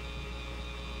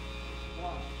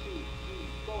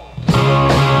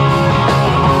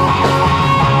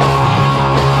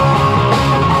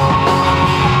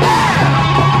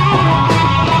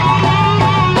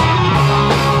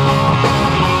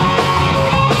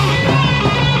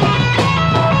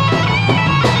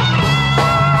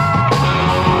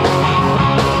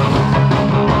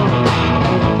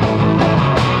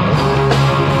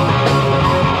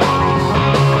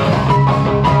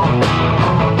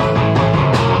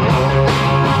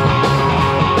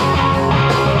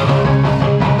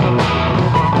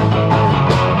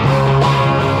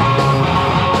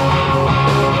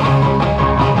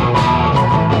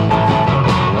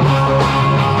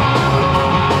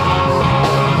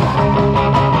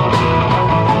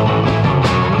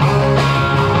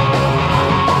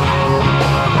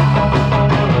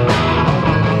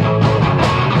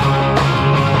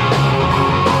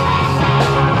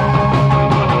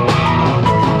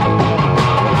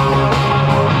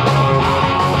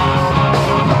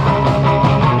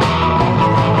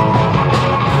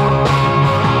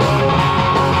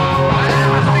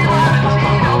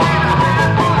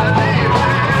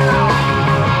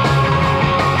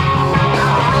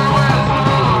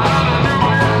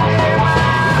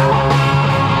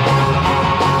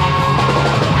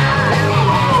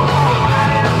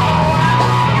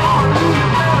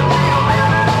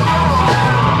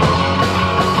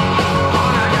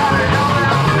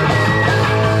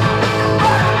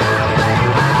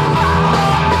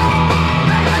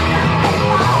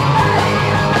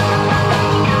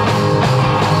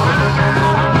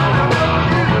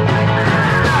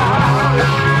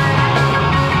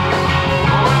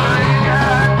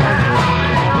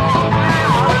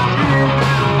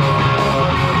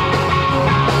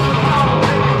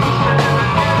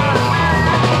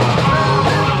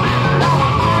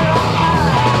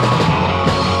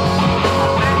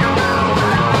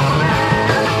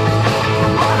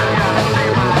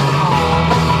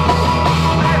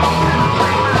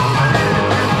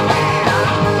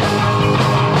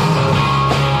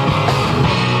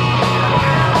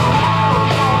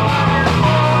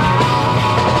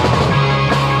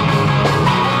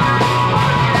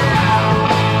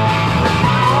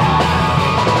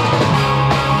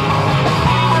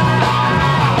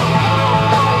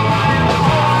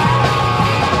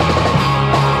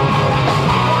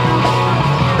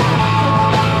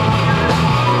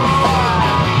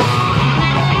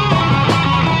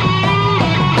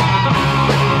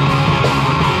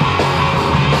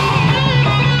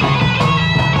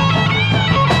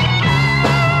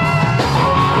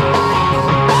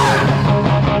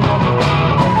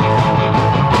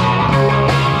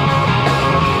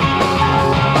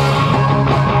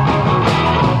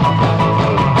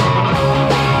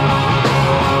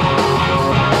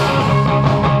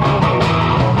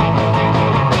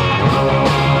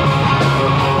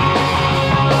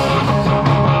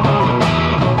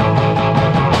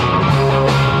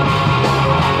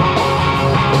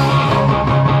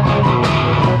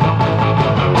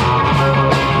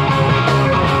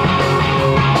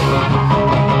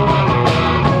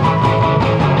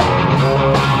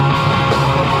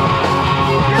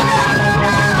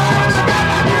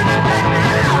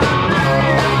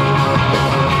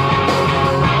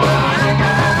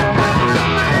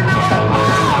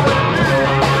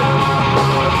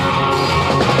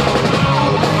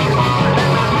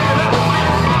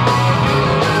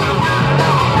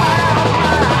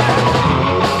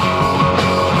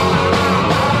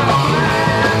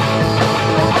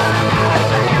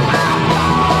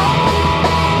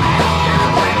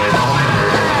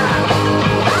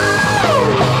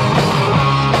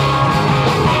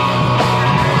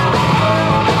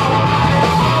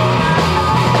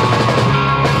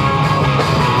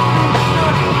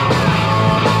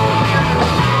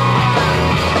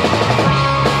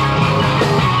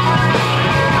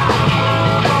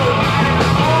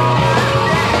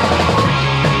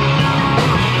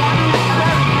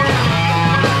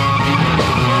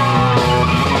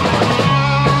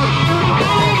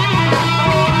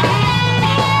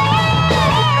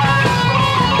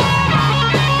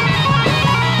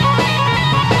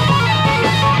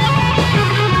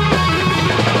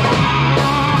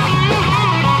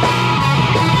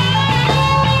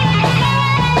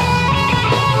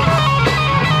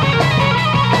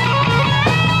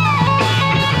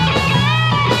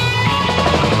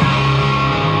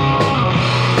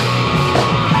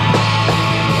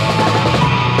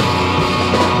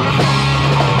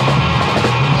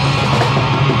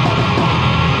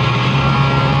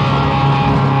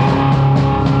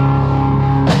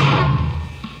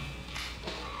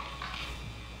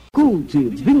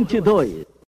 Cult 22.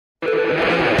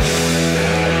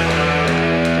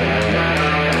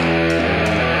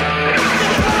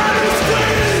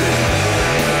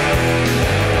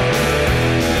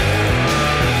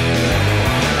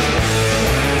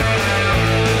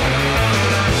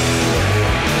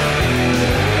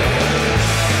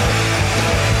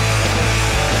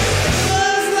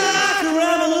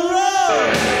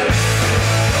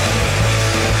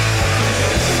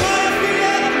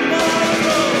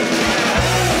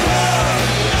 Love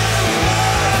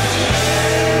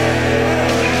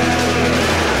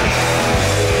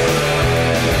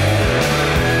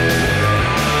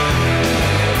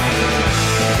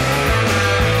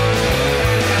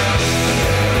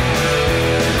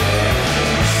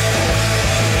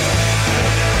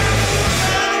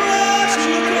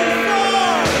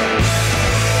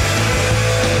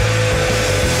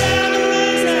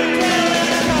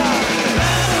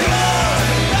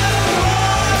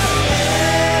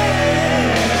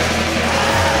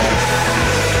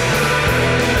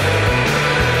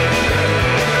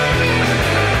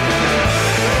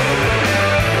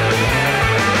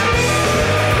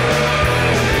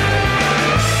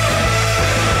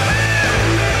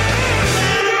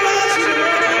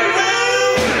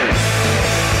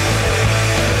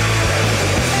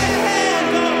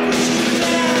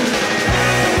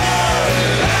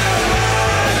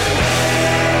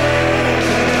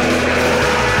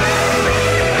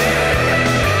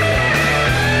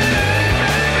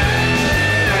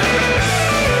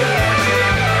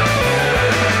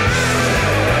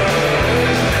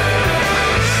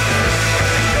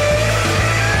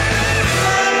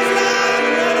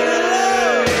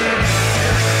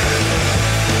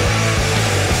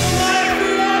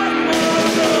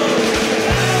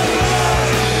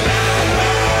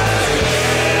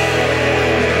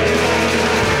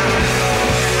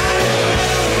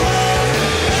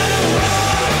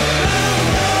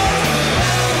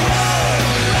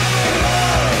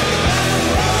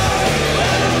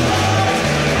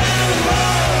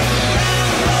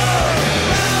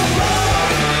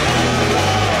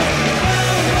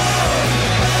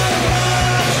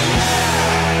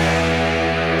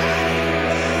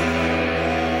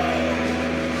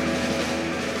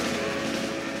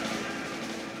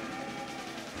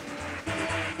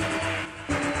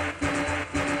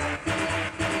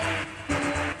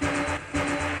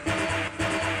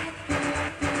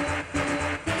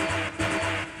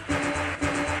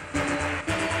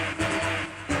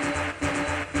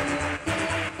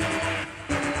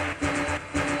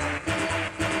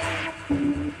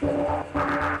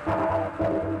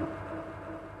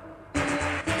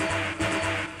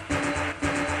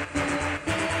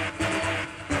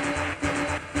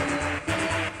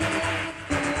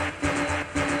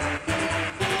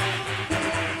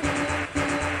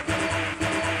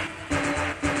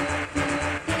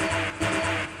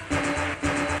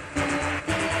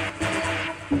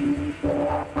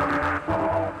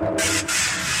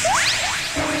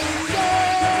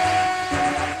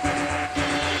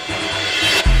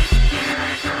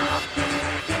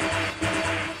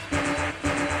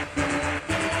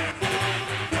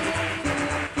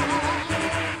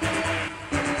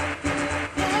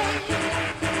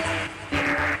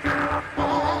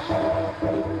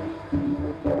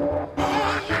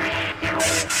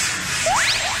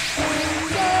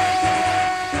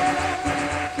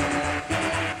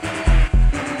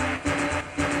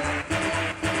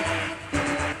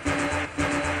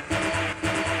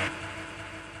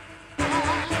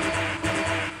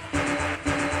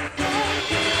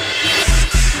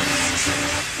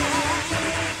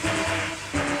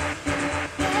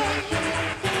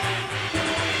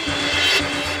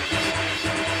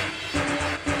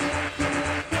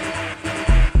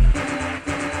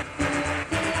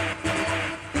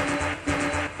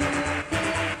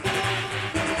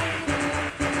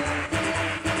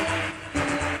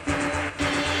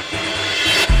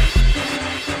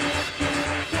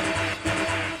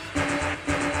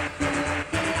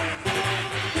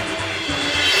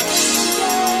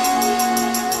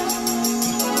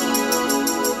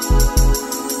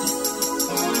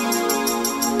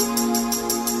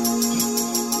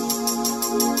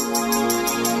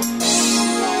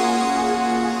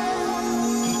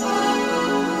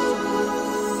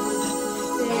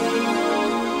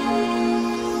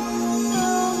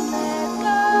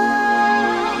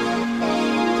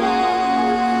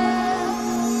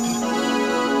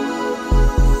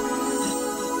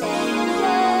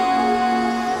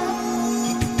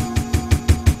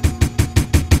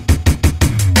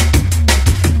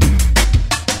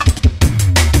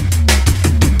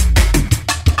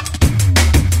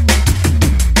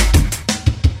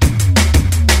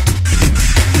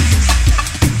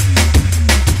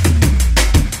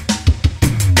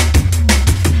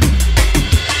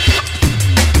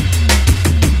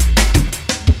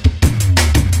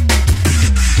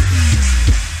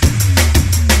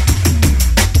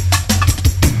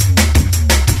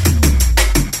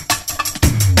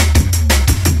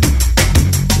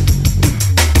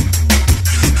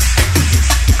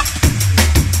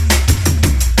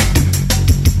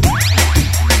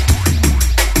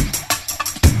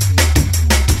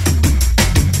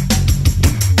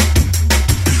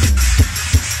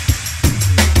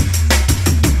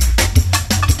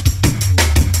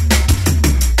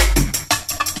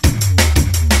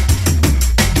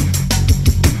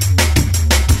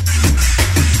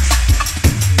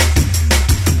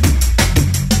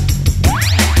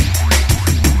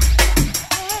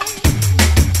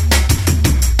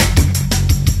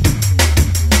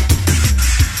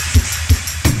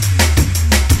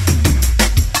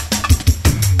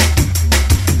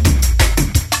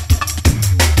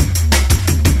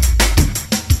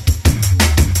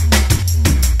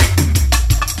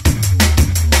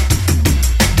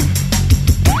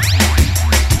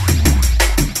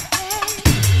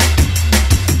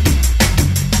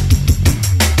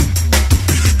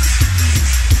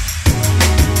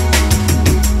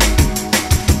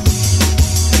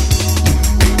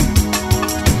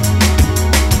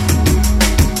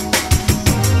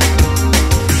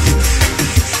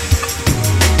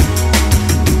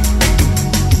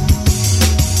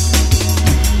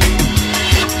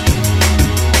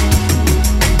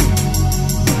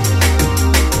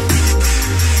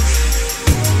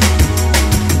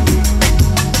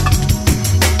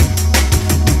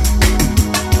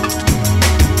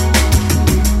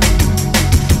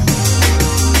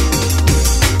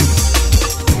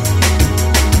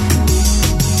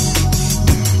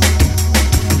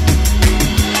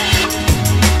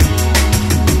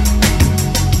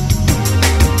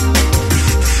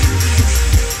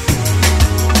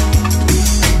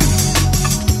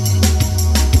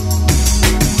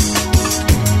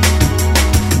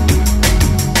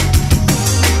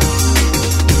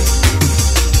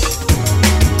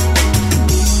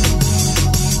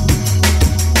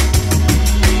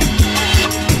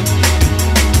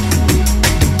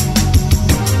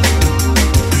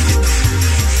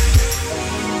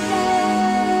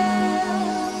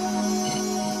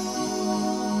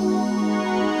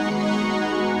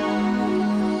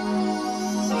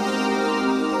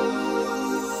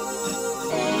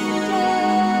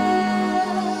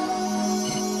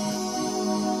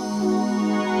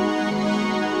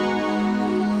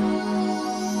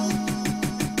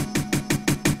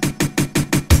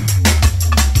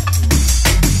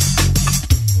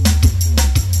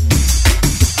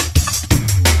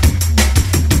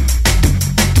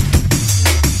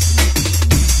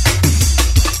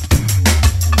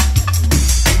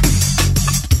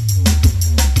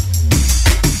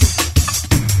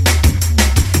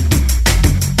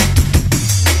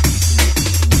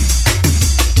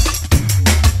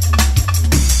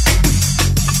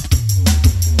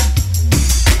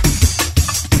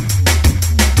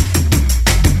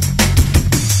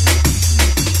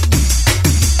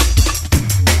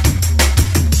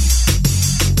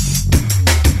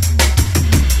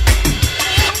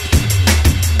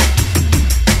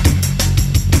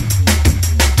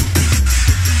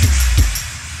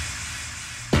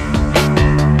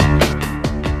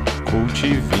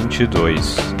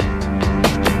 22.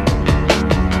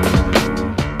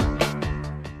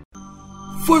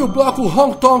 Foi o bloco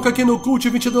Honky Tonk aqui no Cult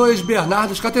 22.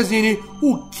 Bernardo Scatesini,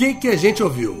 o que a gente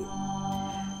ouviu?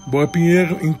 Boa,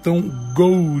 Pinheiro, então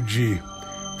Gold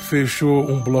fechou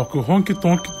um bloco Honky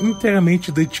Tonk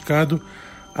inteiramente dedicado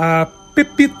a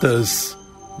pepitas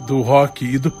do rock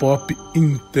e do pop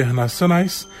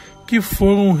internacionais que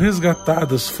foram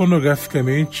resgatadas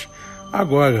fonograficamente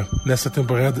agora, nessa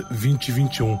temporada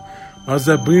 2021. Nós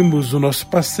abrimos o nosso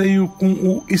passeio com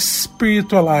o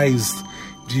Spiritualized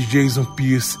de Jason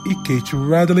Pierce e Kate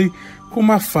Radley, com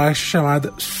uma faixa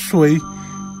chamada Sway,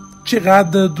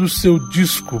 tirada do seu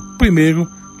disco primeiro,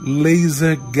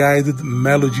 Laser Guided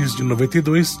Melodies, de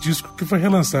 92, disco que foi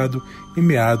relançado em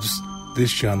meados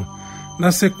deste ano.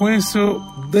 Na sequência,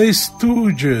 The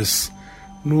Stooges,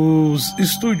 nos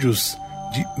estúdios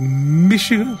de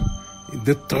Michigan e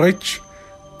Detroit,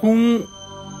 com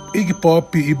Iggy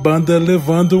Pop e banda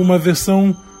levando uma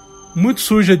versão muito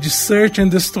suja de Search and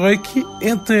Destroy, que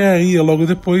entraria logo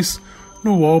depois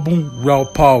no álbum Raw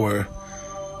Power.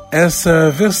 Essa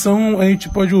versão a gente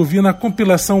pode ouvir na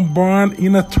compilação Born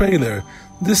in a Trailer,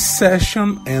 The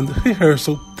Session and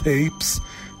Rehearsal Tapes,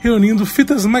 reunindo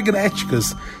fitas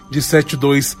magnéticas de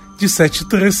 7.2 de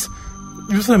 7.3,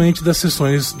 justamente das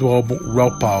sessões do álbum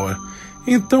Raw Power.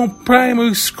 Então,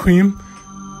 Primal Scream,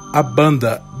 a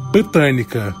banda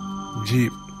britânica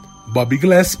de Bob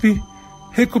Gillespie,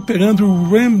 recuperando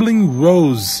Rambling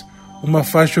Rose, uma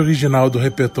faixa original do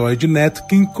repertório de Nat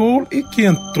King Cole e que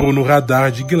entrou no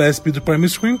radar de Gillespie do Primal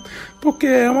Scream porque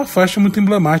é uma faixa muito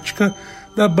emblemática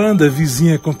da banda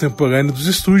vizinha contemporânea dos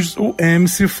estúdios, o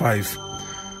MC5.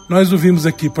 Nós ouvimos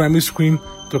aqui Primal Scream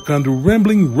tocando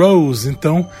Rambling Rose,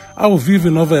 então, ao vivo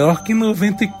em Nova York em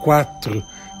 94.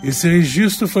 Esse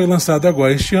registro foi lançado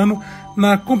agora este ano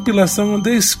na compilação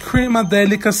The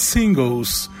Screamadelica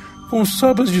Singles, com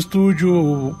sobras de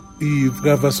estúdio e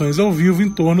gravações ao vivo em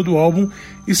torno do álbum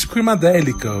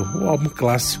Screamadelica, o álbum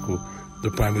clássico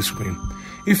do Primal Scream.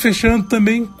 E fechando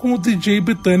também com o DJ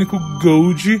britânico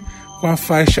Gold, com a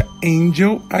faixa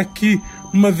Angel, aqui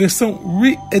numa versão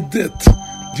re-edit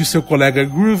de seu colega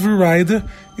Groove Rider.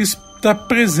 Está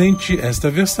presente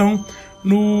esta versão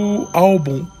no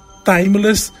álbum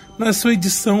Timeless, na sua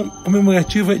edição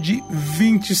comemorativa de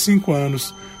 25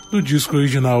 anos do disco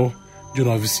original de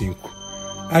 95.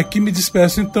 Aqui me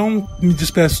despeço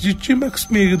de ti, Marcos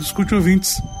Meira, dos Cult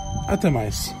Ouvintes. Até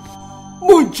mais.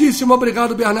 Muitíssimo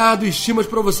obrigado, Bernardo. Estimas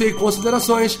para você e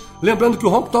considerações. Lembrando que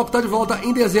o Honky Tonk está de volta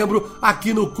em dezembro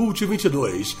aqui no Cult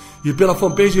 22. E pela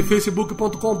fanpage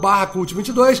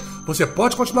facebook.com/Cult22 você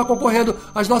pode continuar concorrendo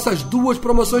às nossas duas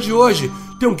promoções de hoje.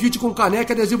 Tem um kit com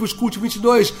caneca e adesivos Cult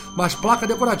 22, mais placa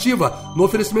decorativa, no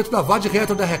oferecimento da VAD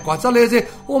Retro da Recortes a Laser,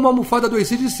 ou uma almofada do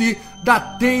AC/DC da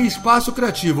T Espaço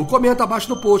Criativo. Comenta abaixo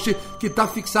do post que está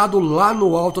fixado lá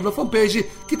no alto da fanpage,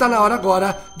 que está na hora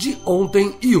agora de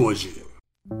ontem e hoje.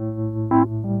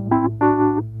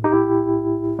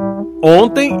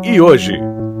 Ontem e hoje.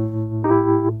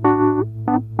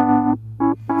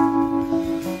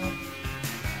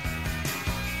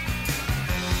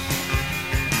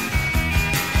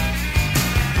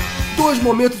 Dois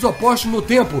momentos opostos no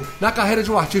tempo na carreira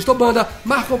de um artista ou banda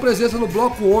marcam presença no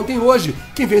bloco Ontem e Hoje,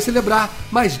 que vem celebrar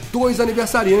mais dois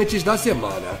aniversariantes da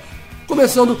semana.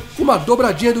 Começando com uma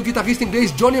dobradinha do guitarrista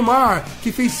inglês Johnny Marr,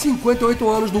 que fez 58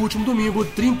 anos no último domingo,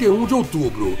 31 de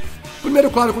outubro.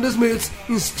 Primeiro, claro, com The Smiths,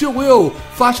 em Still Will,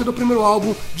 faixa do primeiro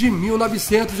álbum de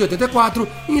 1984,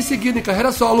 e em seguida em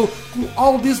carreira solo, com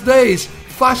All These Days,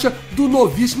 faixa do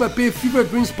novíssimo EP Fever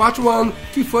Dreams Part 1,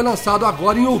 que foi lançado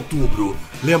agora em outubro.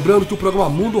 Lembrando que o programa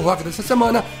Mundo Rock dessa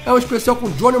semana é um especial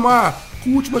com Johnny Marr,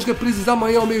 com últimas reprises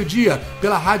amanhã ao meio-dia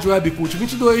pela Rádio Web Cult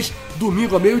 22,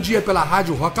 domingo ao meio-dia pela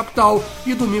Rádio Rock Capital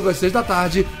e domingo às 6 da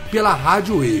tarde pela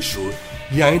Rádio Eixo.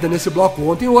 E ainda nesse bloco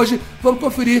Ontem e Hoje, vamos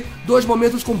conferir dois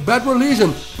momentos com Bad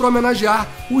Religion para homenagear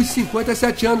os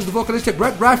 57 anos do vocalista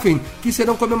Greg Graffin, que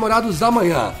serão comemorados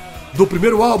amanhã. Do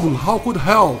primeiro álbum How Could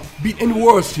Hell Be Any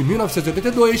Worse, de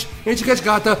 1982, a gente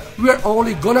resgata We're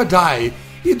Only Gonna Die.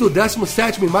 E do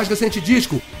 17º e mais recente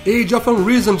disco, Age of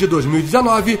Unreason, de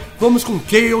 2019, vamos com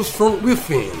Chaos From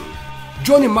Within.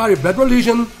 Johnny Marr e Bad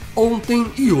Religion,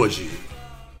 Ontem e Hoje.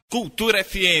 Cultura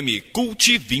FM,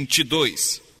 Cult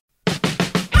 22.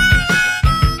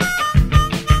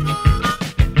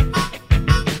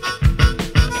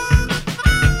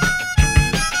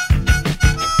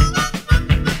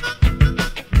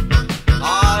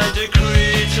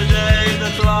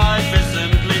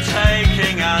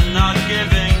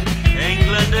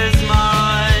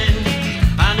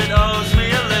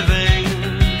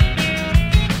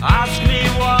 Ask me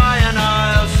why and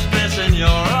I'll spit in your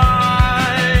eyes.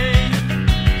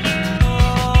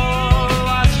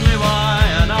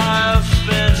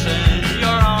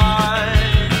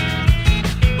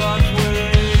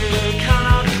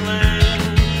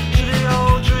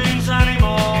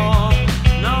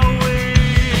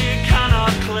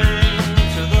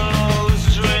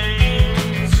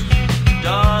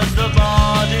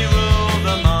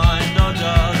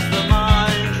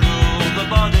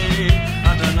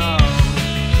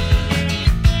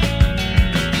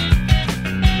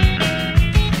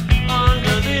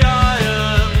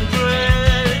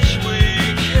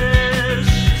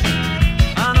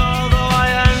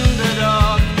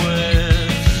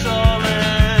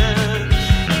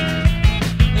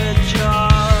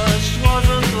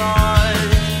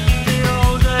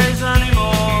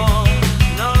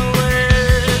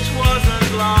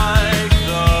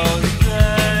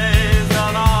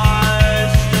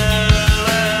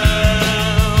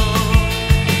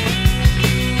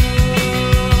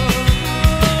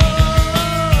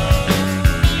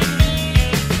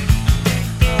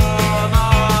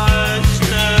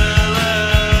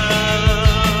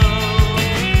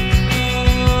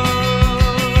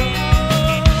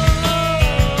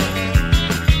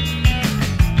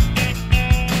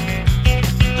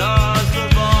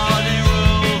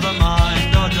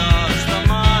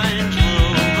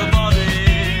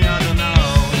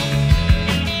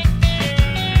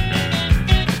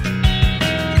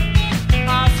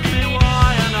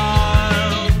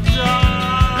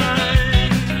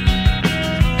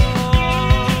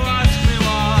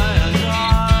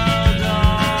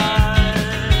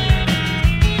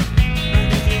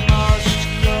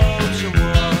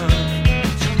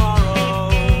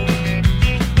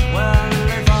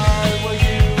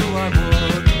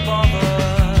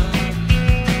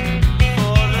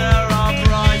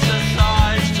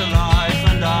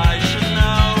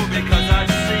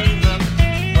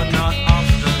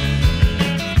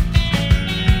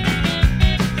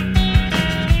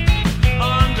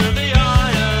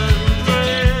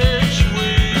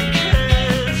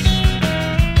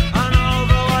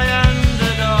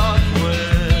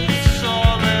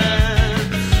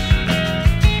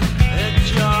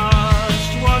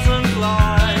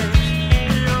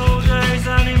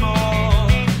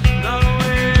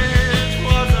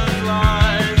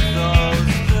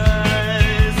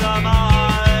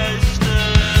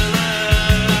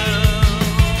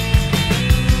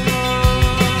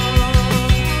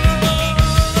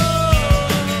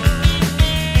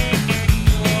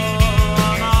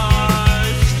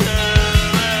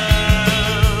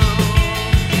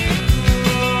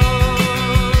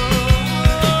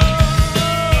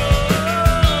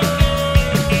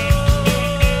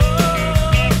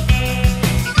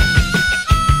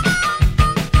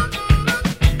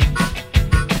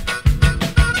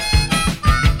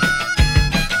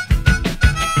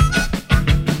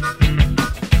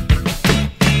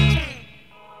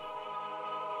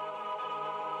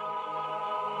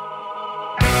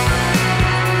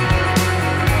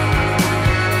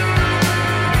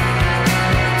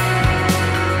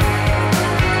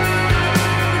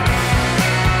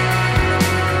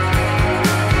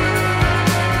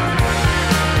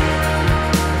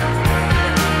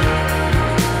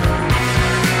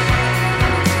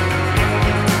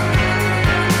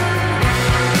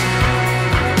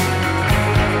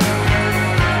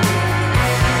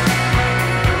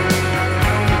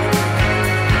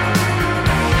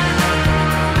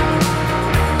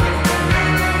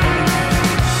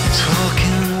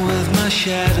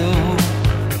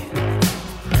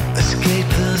 escape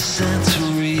the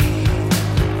sensory.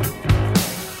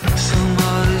 Some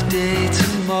other day,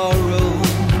 tomorrow,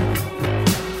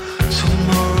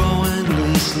 tomorrow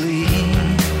endlessly.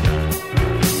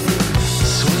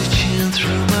 Switching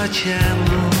through my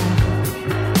channel,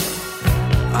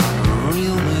 I'm a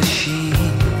real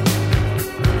machine,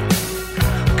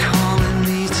 calling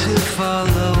me to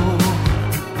follow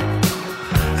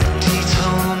a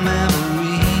detour memory.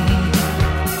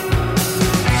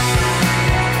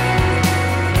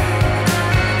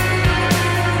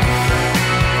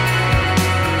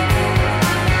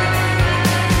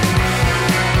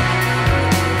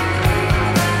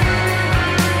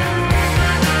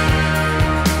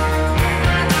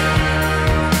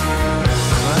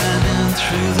 Climbing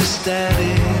through the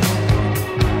static,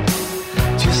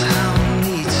 just how I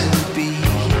need to be.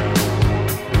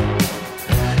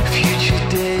 Future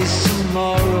days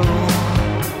tomorrow,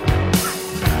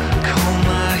 call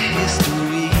my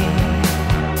history.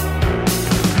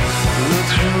 Look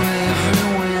through every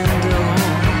window,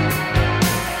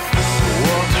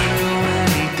 walk through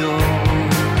any door.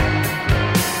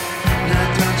 Now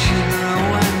don't you know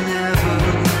I never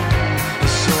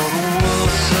saw the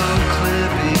world so clear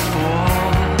before.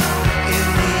 In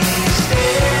these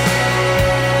days,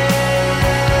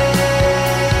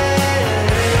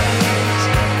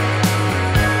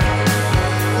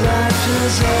 life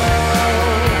is all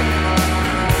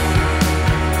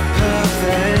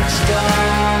perfect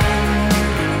storm.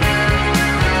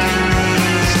 In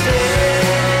these days,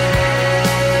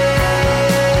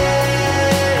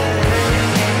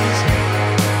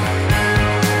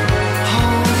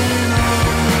 holding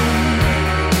on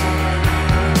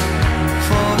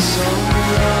for so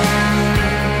long.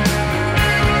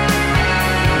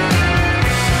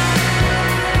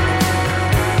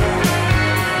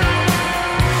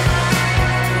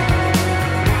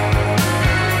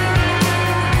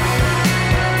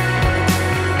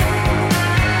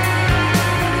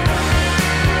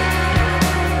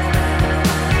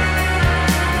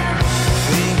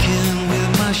 Thinking with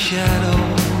my shadow,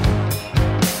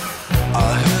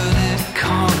 I heard it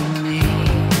calling me.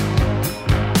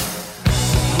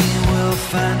 We will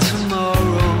find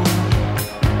tomorrow,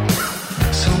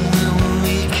 somewhere where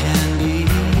we can be.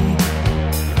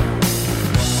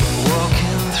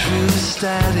 Walking through the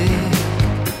static,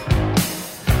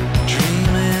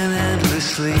 dreaming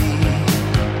endlessly.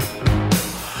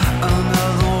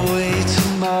 Another way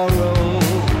tomorrow,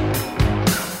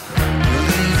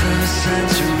 leave the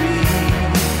century.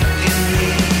 In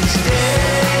these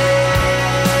days,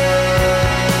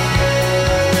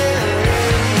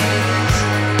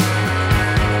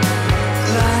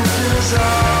 life is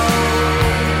all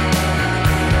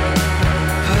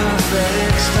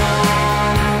perfect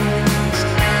storms.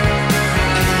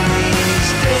 In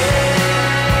these days,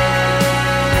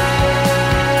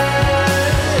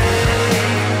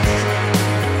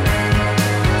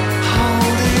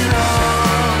 holding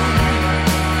on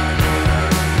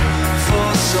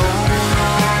for so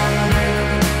long.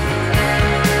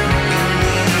 In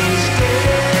these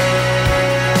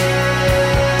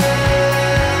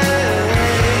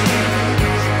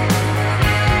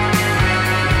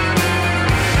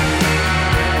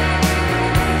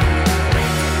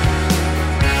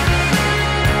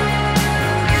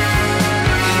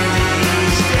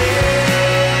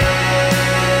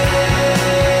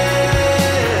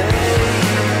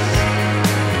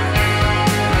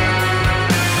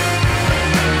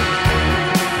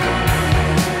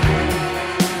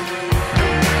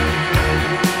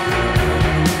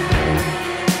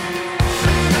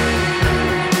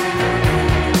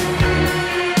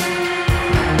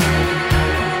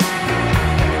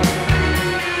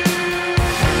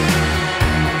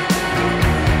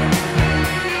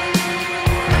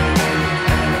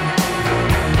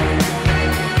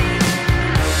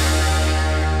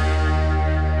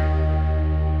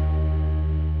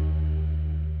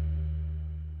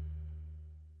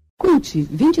Cult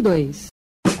 22.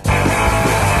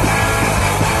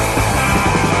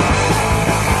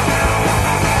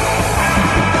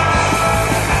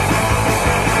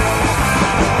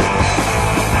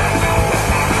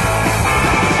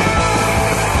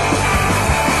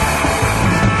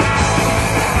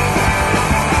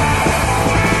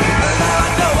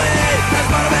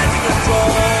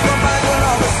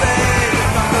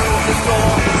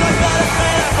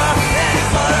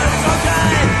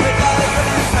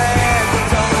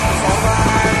 It's all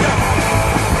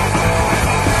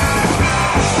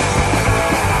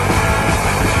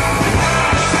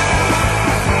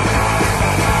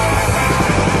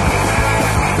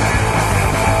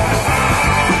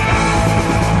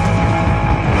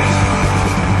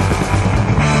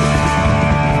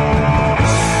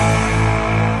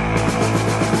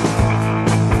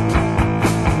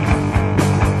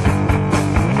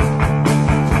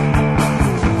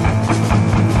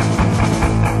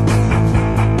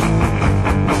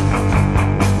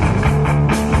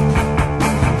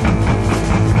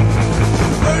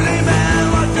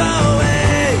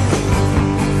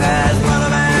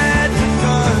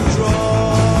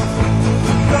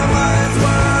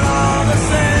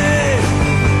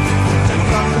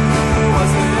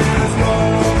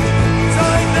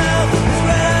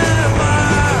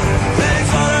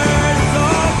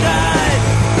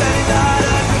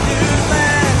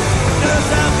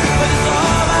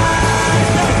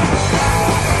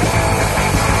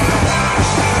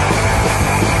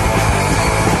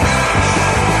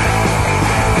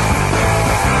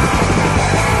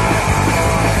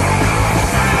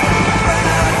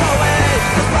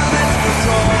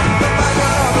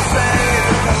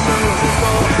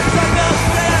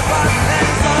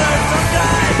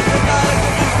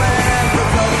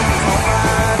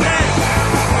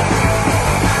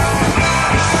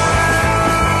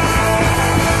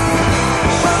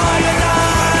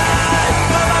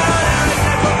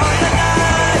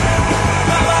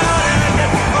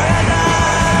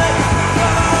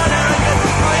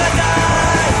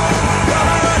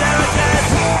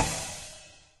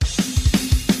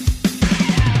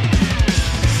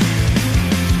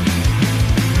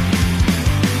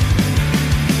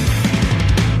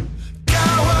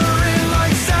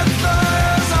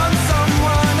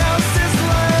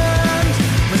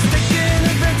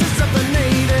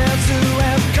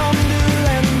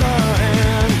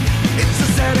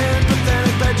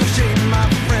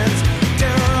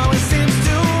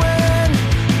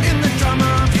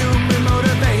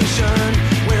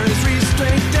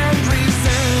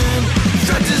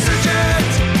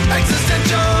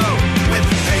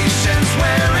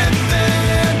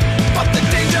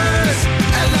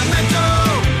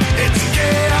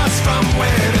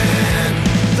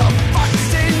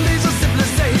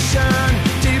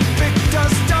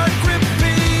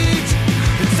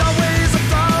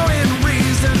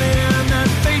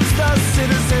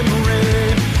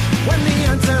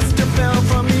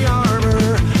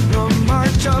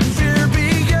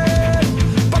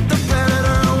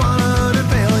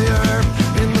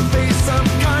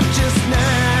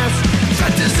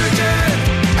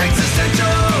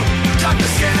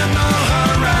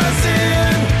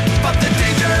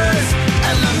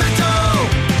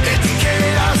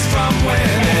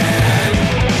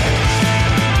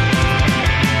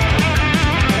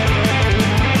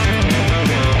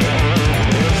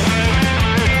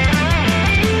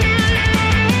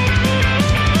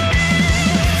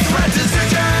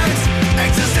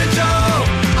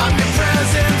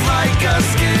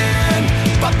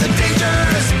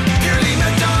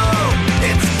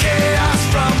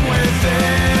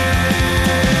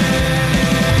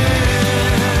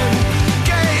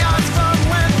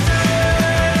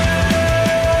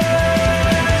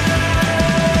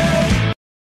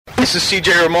This is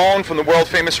CJ Ramon from the world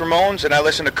famous Ramones, and I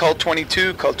listen to Cult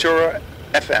 22, Cultura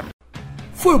FM.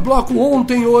 Foi o bloco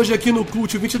ontem e hoje aqui no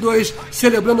Cult 22,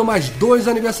 celebrando mais 2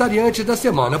 aniversariantes da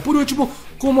semana. Por último,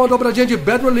 com uma dobradinha de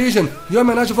Bad Religion, em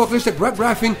homenagem ao vocalista Greg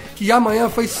Graffin, que amanhã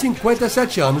faz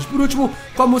 57 anos. Por último,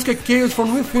 com a música Chaos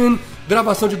From Within,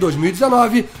 gravação de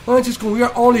 2019, antes com We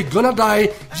Are Only Gonna Die,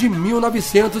 de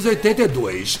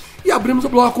 1982. E abrimos o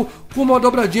bloco com uma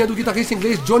dobradinha do guitarrista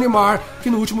inglês Johnny Marr,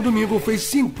 que no último domingo fez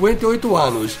 58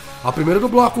 anos. A primeira do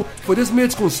bloco foi The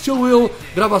Smiths com Still Will,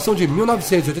 gravação de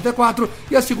 1984,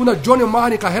 e a segunda Johnny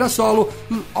Marr em carreira solo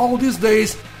em All These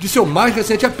Days, de seu mais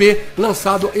recente EP,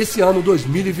 lançado esse ano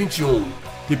 2021.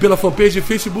 E pela fanpage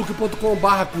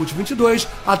facebook.com/cult22,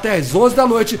 até às 11 da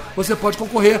noite, você pode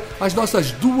concorrer às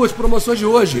nossas 2 promoções de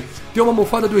hoje. Tem uma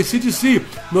almofada do AC/DC,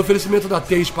 no oferecimento da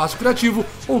T Espaço Criativo,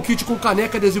 ou um kit com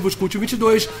caneca adesivos Cult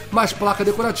 22, mais placa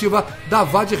decorativa da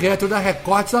VAD Retro da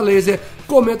Recortes a Laser.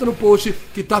 Comenta no post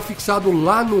que está fixado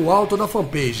lá no alto da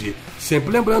fanpage.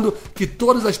 Sempre lembrando que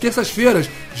todas as terças-feiras,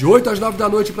 de 8 às 9 da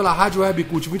noite pela Rádio Web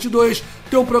Cult 22,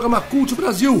 tem o programa Cult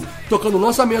Brasil, tocando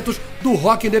lançamentos do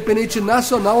rock independente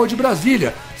nacional de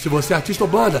Brasília. Se você é artista ou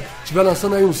banda, estiver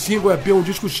lançando aí um single, EP, um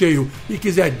disco cheio e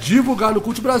quiser divulgar no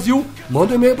Cult Brasil,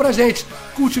 manda um e-mail pra gente,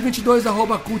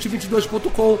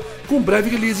 cult22@cult22.com, com breve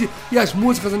release e as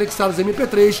músicas anexadas em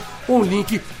MP3 ou um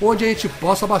link onde a gente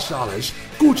possa baixá-las,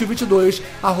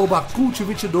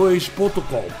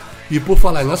 cult22@cult22.com. E por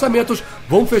falar em lançamentos,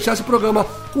 vamos fechar esse programa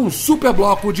com um super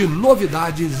bloco de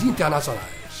novidades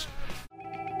internacionais.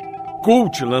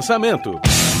 Cult Lançamento.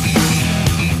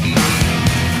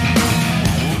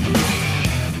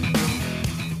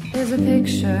 There's a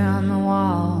picture on the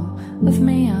wall of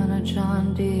me on a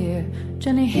John Deere.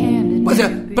 Mas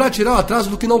para tirar o atraso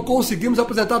do que não conseguimos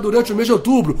apresentar durante o mês de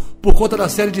outubro, por conta da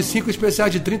série de 5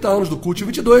 especiais de 30 anos do Cult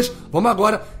 22, vamos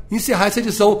agora encerrar essa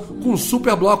edição com um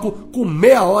super bloco com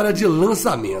meia hora de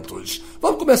lançamentos.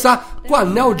 Vamos começar com a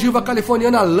neodiva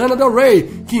californiana Lana Del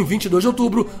Rey, que em 22 de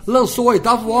outubro lançou o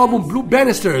 8º álbum Blue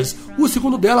Bannisters, o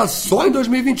segundo dela só em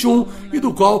 2021, e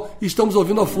do qual estamos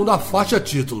ouvindo ao fundo a faixa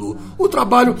título. O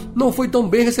trabalho não foi tão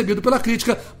bem recebido pela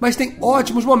crítica, mas tem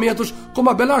ótimos momentos, como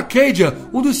a Bella Arcadia,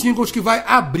 um dos singles que vai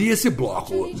abrir esse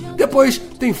bloco. Depois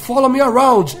tem Follow Me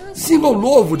Around, single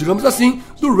novo, digamos assim,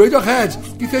 do Radiohead,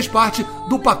 que fez parte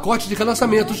do pacote de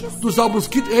relançamentos dos álbuns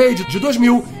Kid Age de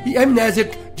 2000 e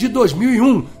Amnesiac de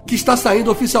 2001, que está saindo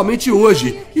oficialmente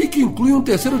hoje e que inclui um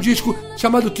terceiro disco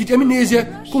chamado Kid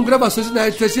Amnesia, com gravações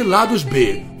inéditas de lados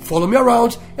B. Follow Me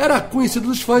Around era conhecido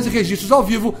dos fãs e registros ao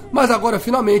vivo, mas agora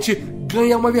finalmente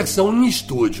ganha uma versão em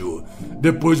estúdio.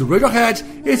 Depois do Radiohead,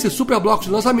 esse super bloco de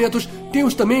lançamentos tem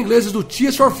os também ingleses do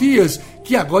Tears for Fears,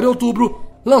 que agora em outubro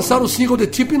lançaram o single The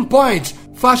Tipping Point,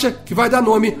 faixa que vai dar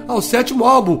nome ao 7º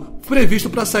álbum, previsto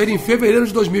para sair em fevereiro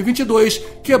de 2022,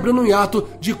 quebrando um hiato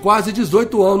de quase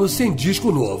 18 anos sem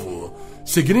disco novo.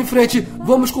 Seguindo em frente,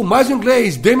 vamos com mais um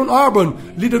inglês, Damon Albarn,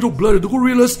 líder do Blur e do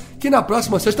Gorillaz, que na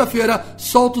próxima sexta-feira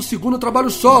solta o segundo trabalho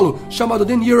solo, chamado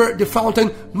The Nearer the Fountain,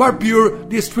 More Pure,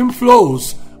 The Stream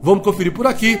Flows. Vamos conferir por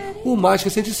aqui o mais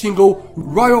recente single,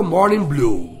 Royal Morning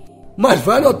Blue. Mas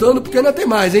vai anotando porque ainda tem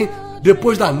mais, hein?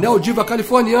 Depois da neodiva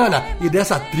californiana e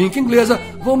dessa trinca inglesa,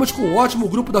 vamos com o ótimo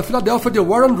grupo da Filadélfia The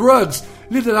War on Drugs,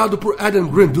 liderado por Adam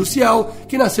Green do Ciel,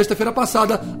 que na sexta-feira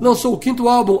passada lançou o 5º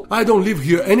álbum I Don't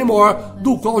Live Here Anymore,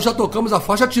 do qual já tocamos a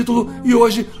faixa título, e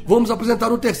hoje vamos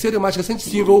apresentar o terceiro e mais recente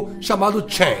single, chamado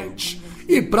Change.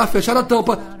 E para fechar a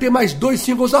tampa, tem mais 2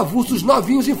 singles avulsos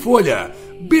novinhos em folha.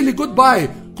 Billy Goodbye,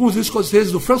 com os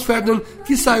escoceses do Franz Ferdinand,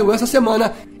 que saiu essa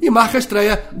semana, e marca a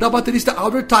estreia da baterista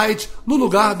Albert Tite no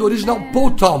lugar do original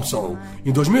Paul Thompson.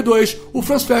 Em 2002, o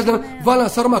Franz Ferdinand vai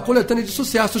lançar uma coletânea de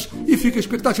sucessos e fica a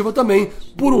expectativa também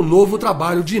por um novo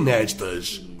trabalho de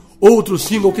inéditas. Outro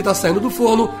single que está saindo do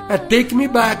forno é Take Me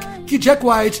Back, que Jack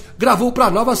White gravou para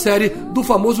a nova série do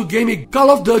famoso game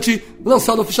Call of Duty,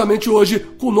 lançado oficialmente hoje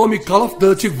com o nome Call of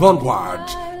Duty Vanguard.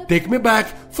 Take Me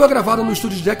Back foi gravado no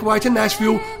estúdio de Jack White em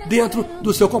Nashville, dentro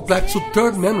do seu complexo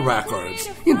Third Man Records.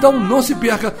 Então não se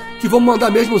perca que vamos mandar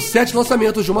mesmo 7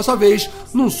 lançamentos de uma só vez,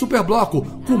 num super bloco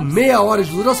com meia hora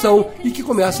de duração e que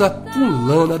começa com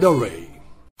Lana Del Rey.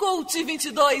 Cult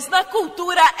 22 na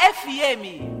Cultura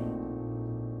FM.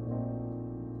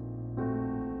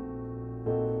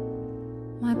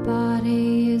 My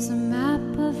body is a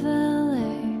map of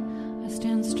LA. I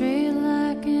stand straight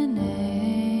like an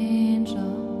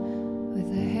angel with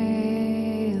a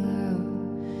halo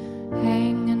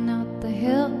hanging out the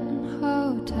Hilton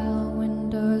Hotel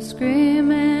window,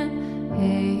 screaming,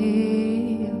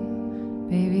 hey,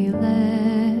 baby,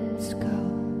 let's go.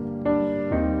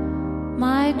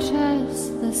 My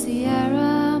chest, the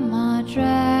Sierra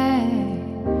Madre.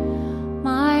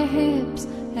 hips,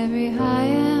 every high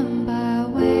and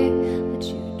byway that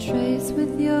you trace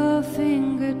with your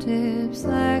fingertips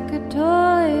like a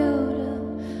Toyota.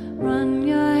 Run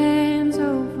your hands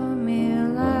over me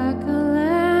like a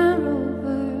Land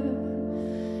Rover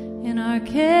in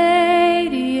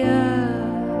Arcadia.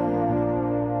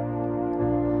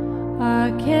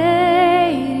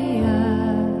 Arcadia.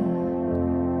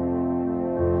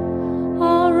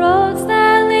 All roads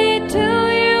that lead to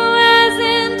you as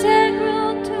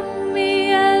integral to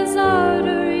me as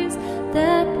arteries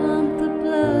that pump the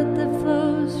blood that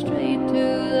flows straight to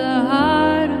the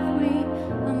heart of me,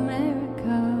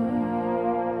 America.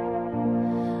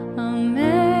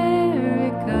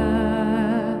 America.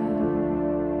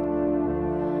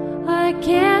 I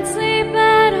can't sleep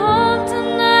at home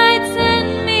tonight.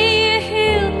 Send me a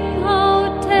Hilton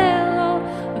hotel or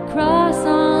across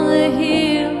on the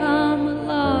hill. I'm a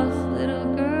lost little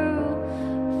girl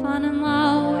finding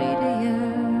my way to you,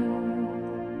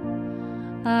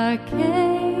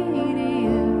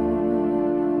 Arcadia.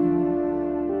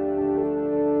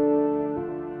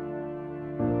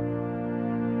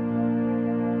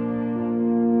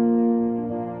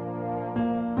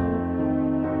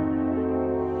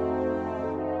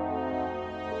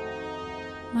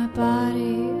 My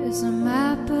body is a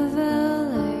map of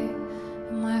LA,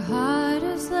 and my heart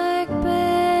is like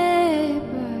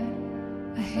paper.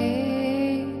 I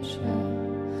hate you.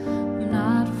 I'm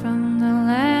not from the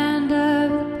land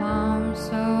of the palm,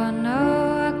 so I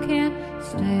know I can't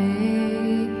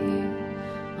stay here.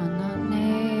 I'm not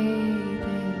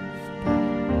native, but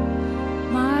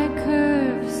my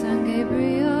curves San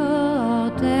Gabriel all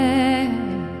day.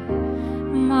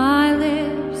 My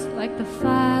lips like the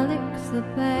phylics, the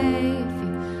bay. If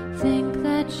you think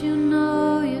that you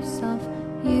know yourself,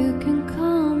 you can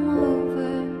come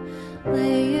over.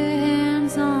 Lay your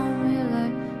hands on me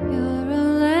like you're a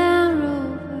Land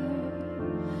Rover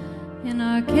in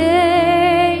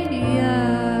Arcadia.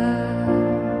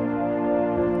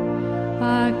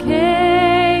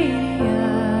 Arcadia.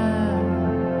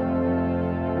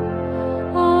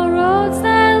 All roads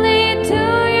that lead to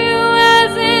you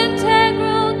as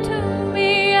integral to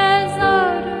me as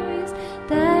arteries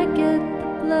that get the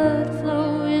blood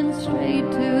flowing straight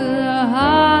to the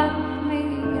heart of me,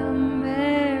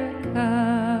 America.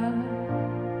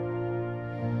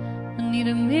 I need a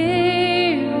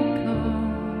miracle.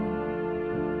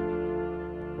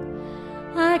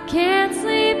 I can't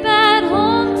sleep at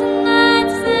home tonight.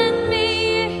 Send me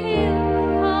a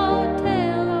Hilton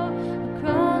hotel or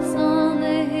across on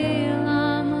the hill.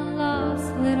 I'm a lost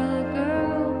little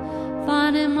girl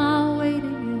finding my way to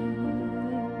you,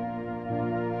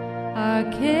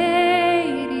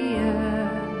 Arcadia.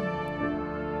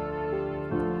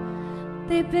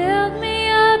 They built me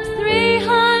up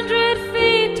 300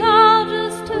 feet tall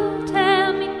just to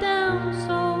tear me down,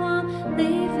 so I'm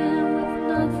leaving with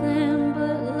nothing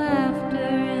but laughter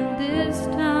in this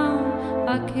town,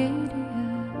 Arcadia,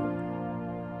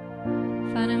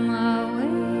 finding my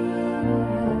way.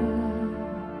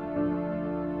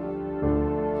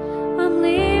 I'm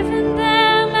leaving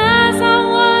them as I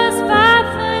was,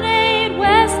 5'8",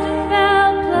 western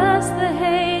bound, plus the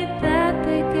hate that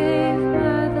they gave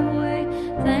by the way.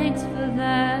 Thanks for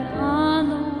that on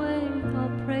the way.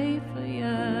 I'll pray for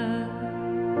you,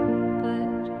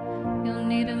 but you'll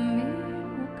need a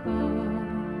miracle,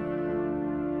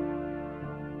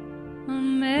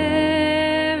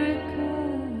 America.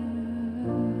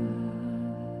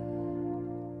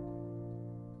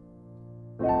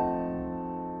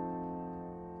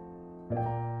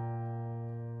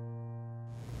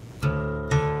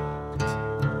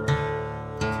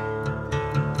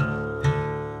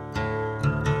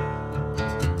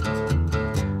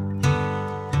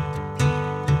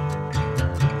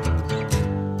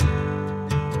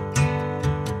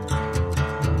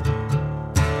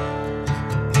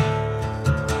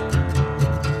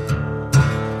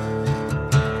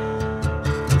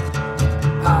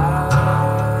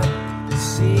 I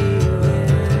see you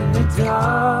in the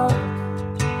dark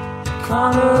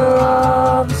corner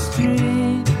of the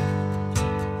street,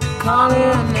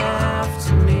 calling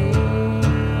after me.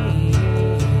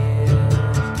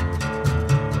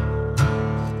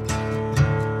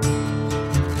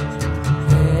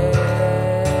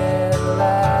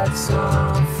 Headlights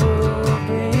on full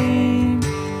beam,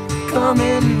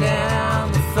 coming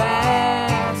down the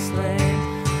fast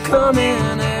lane,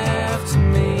 coming after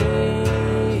me.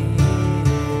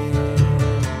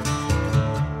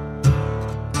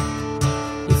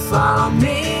 You follow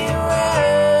me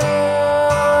around,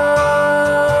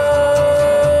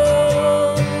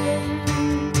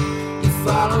 you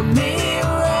follow me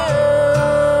around.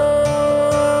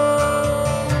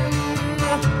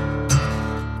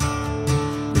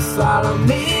 follow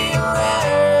me around.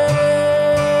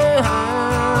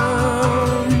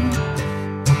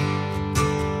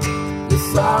 You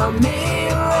follow me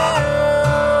around.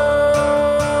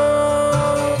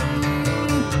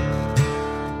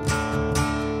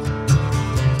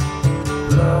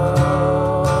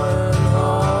 Blowing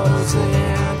holes in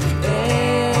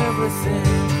everything.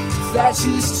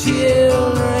 Flashes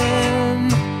children.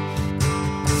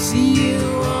 See you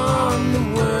on the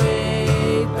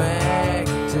way back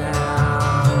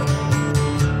down.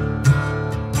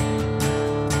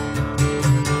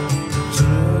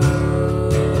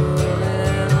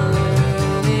 Drooling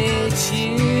Looney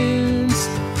Tunes,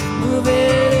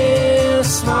 moving in a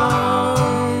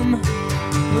swarm,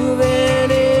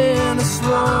 moving in a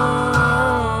swarm.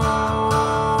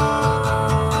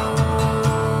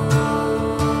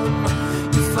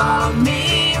 You follow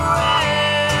me around.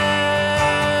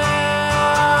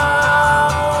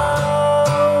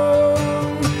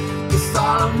 You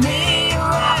follow me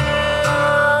around.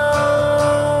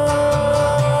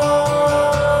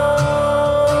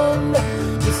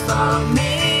 You follow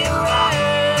me around.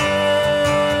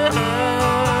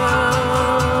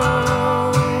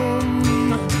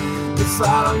 You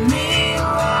follow me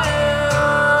around.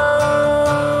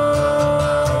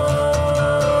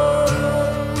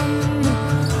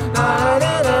 La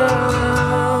la la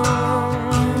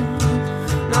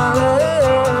la la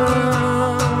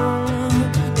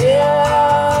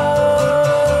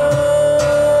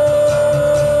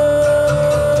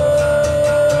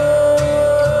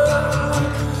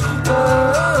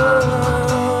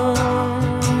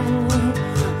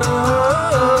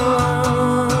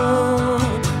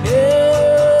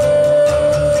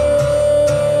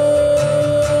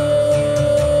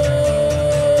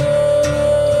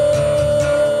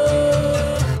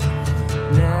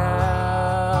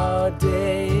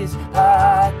Nowadays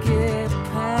I get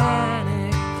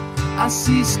panic. I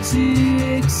cease to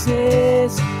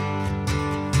exist.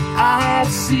 I have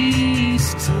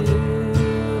ceased to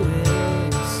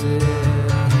exist.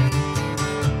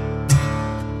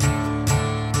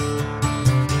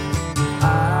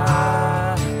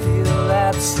 I feel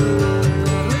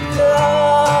absolutely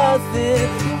nothing.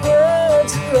 The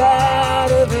words are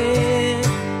out of it.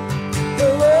 The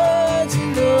words you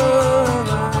know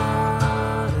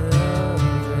out of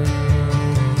it.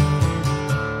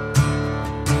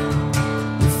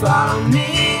 You follow me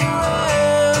around.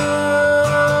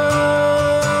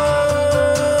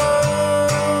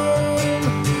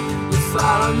 You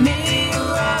follow me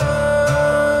around.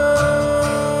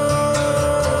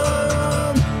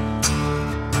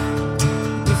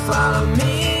 You follow me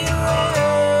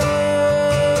around.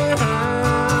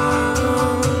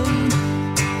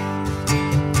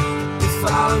 You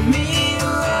follow me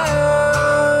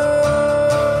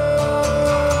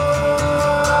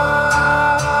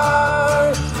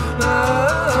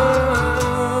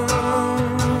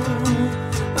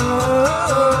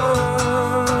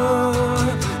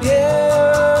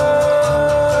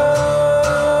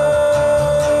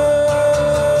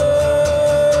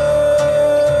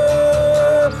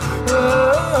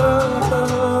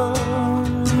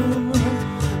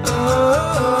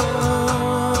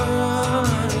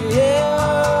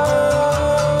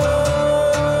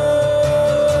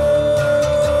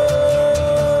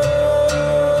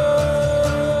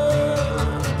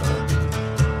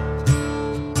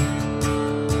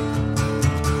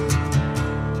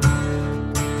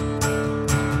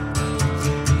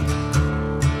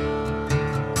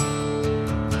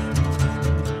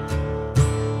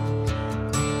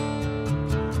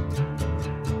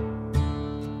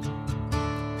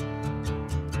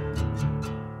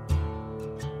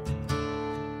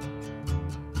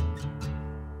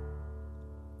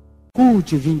Cult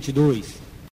 22.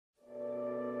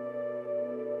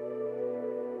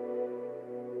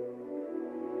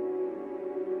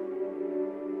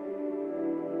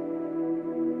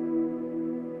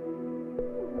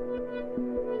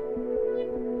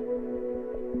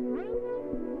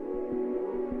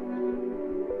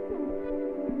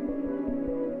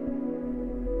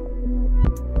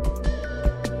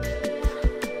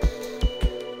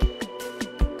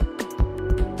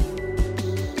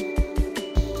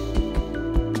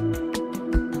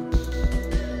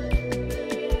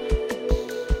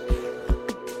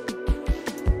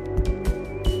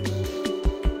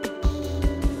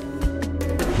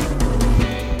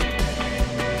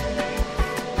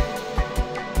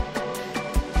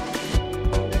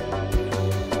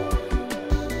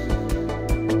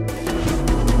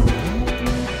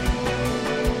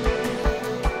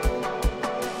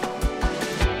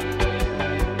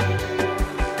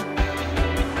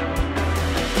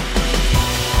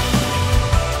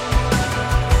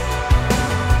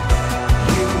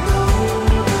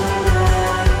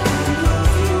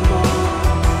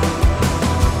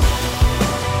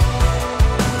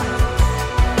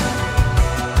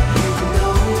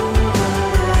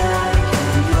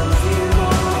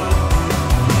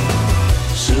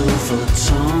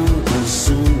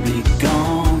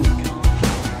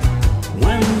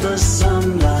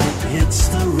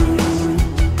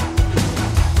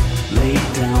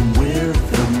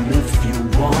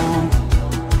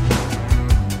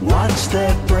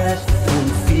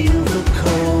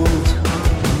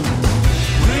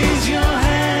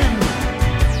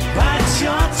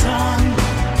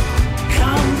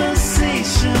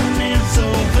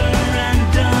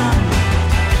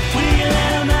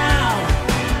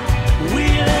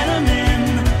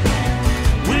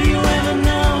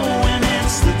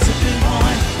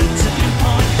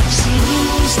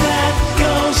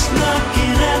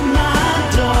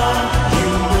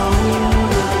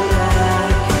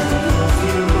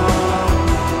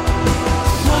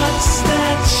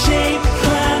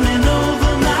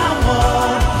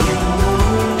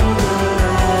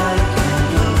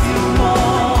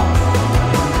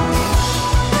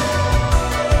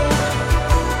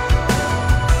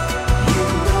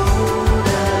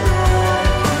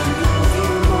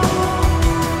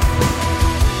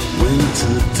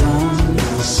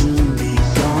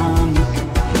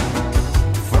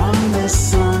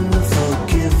 this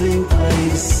unforgiving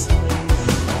place,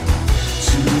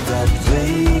 to that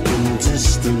vague and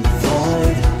distant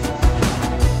void,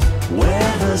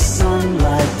 where the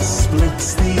sunlight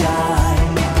splits the eye.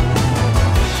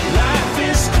 Life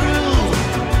is cruel,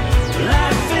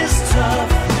 life is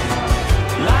tough,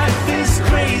 life is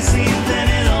crazy, then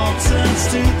it all turns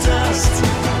to dust.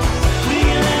 We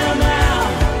let 'em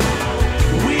out,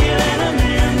 we let 'em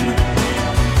in.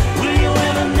 Will you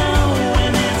ever know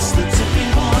when it's the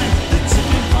tipping point, the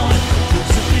tipping point, the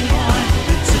tipping point,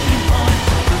 the tipping point,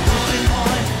 the tipping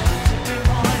point, the tipping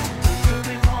point, the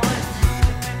tipping point.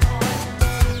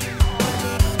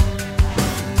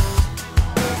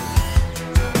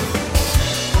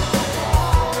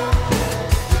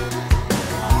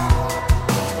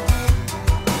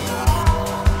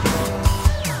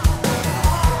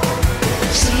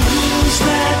 So who's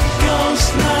that ghost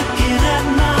knocking at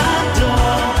my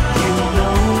door? You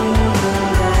know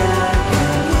that I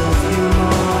can love you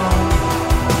more.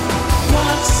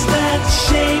 What's that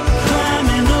shape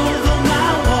climbing over my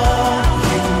wall?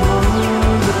 You know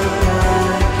that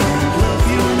I can love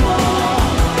you more.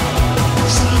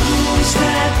 So who's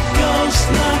that ghost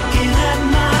knocking at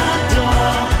my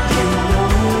door? You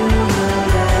know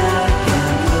that I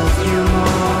can love you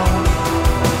more.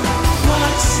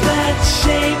 What's that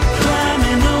shape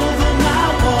climbing over my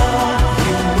wall?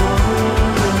 You know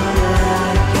that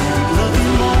I can love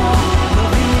you more,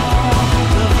 love you more,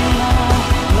 love you more,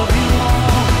 love you more.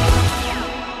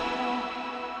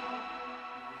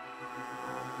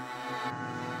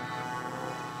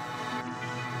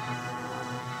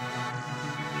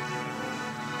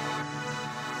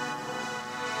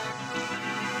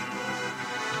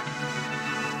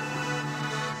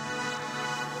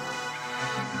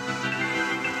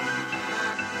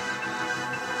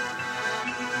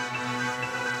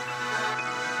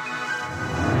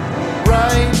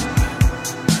 Rain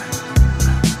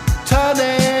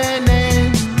turning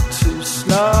into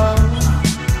snow.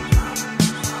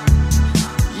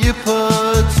 You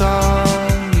put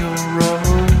on your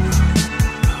robe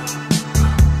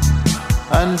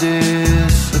and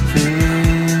disappear.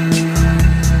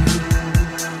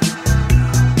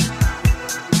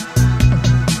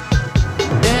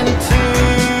 Into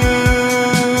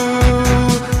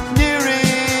new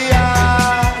reality.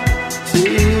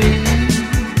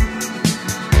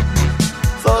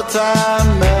 Thought and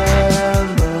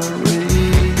memory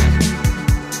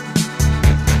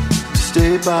to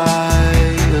stay by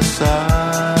your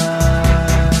side.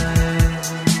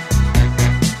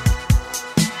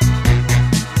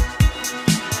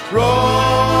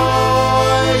 Royal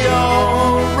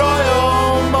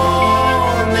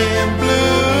morning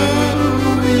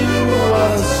blue, you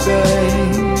are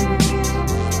saying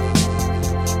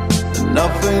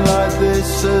nothing like this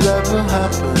had ever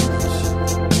happened.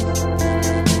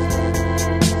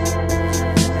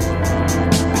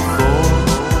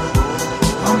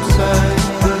 I'm saying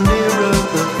the nearer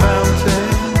the fountain,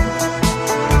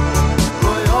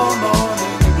 royal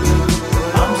morning blue.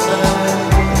 I'm saying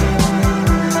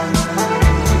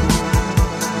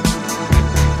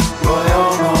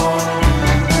royal morning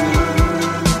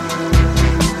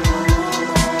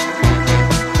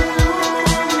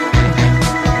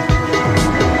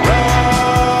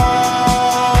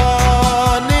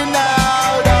running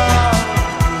out of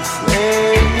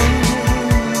flame,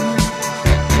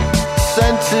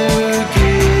 sent to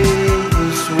give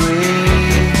us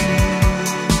wings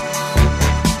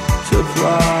to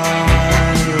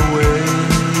fly away.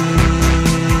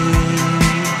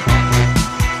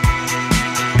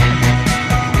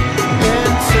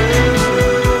 Into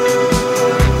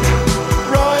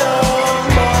royal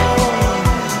morning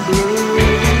blue,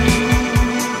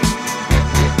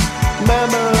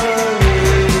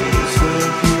 memories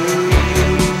of you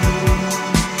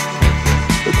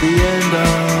at the end of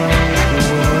the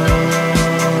world.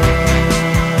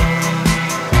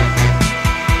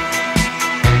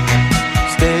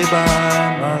 Stay by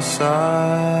my side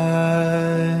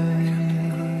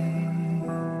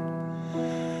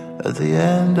at the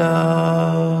end of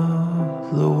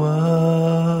the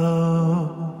world.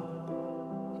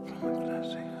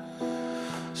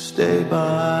 Stay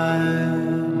by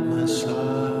my side.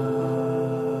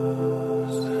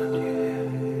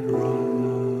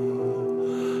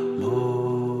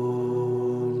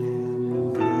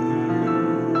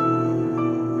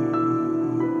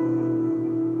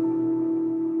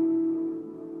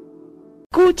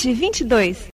 Cult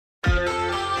 22.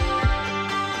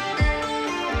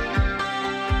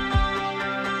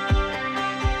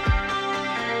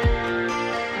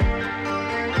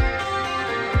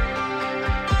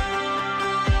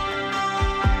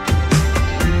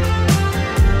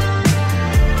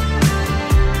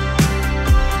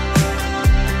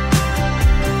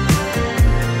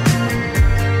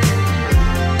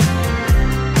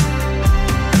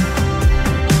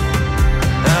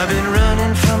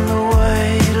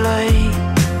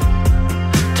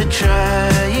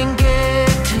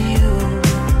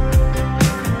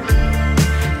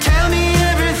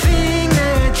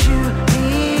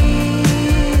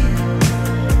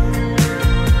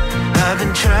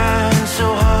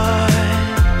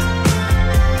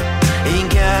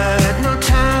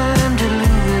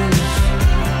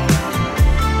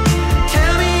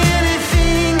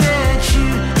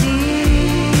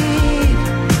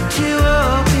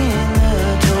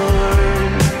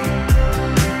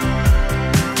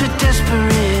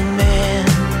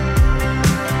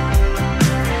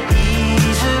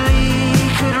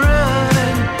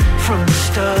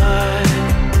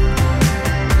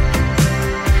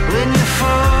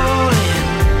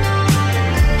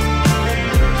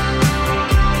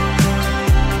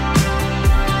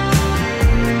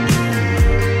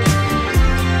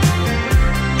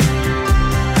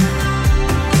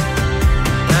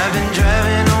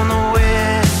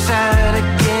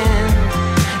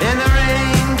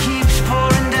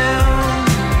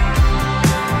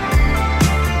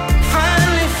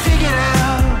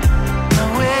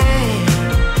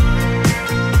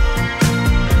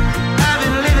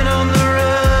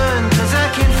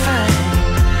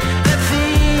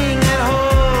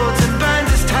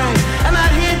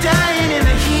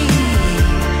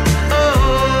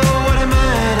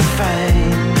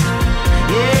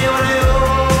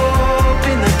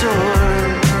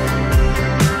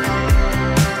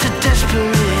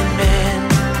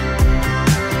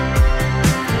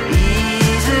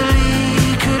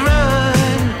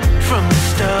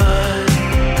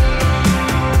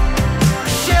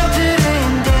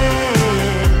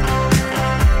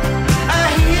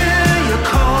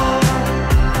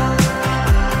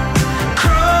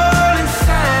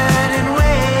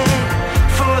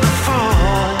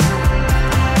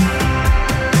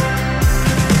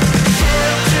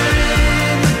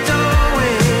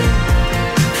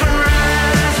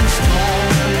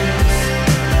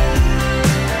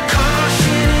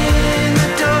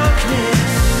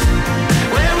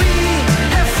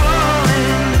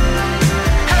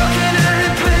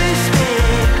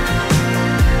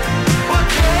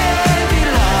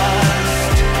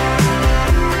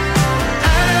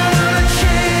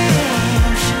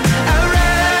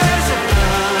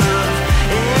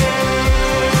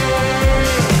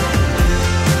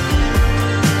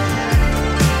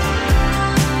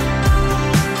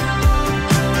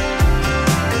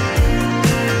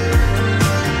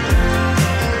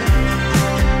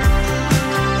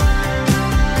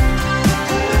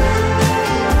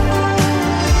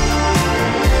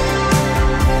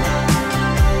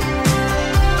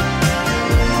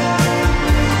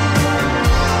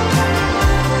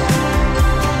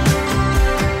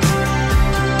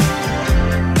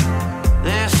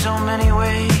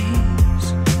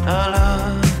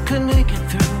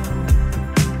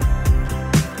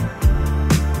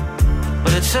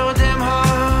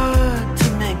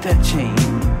 change.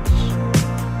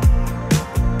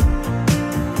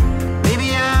 Maybe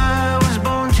I was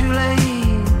born too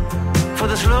late for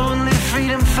this lonely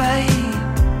freedom fight.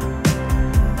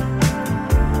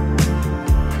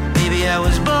 Maybe I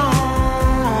was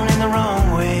born in the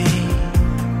wrong way.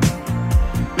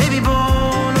 Maybe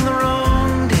born on the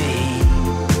wrong day.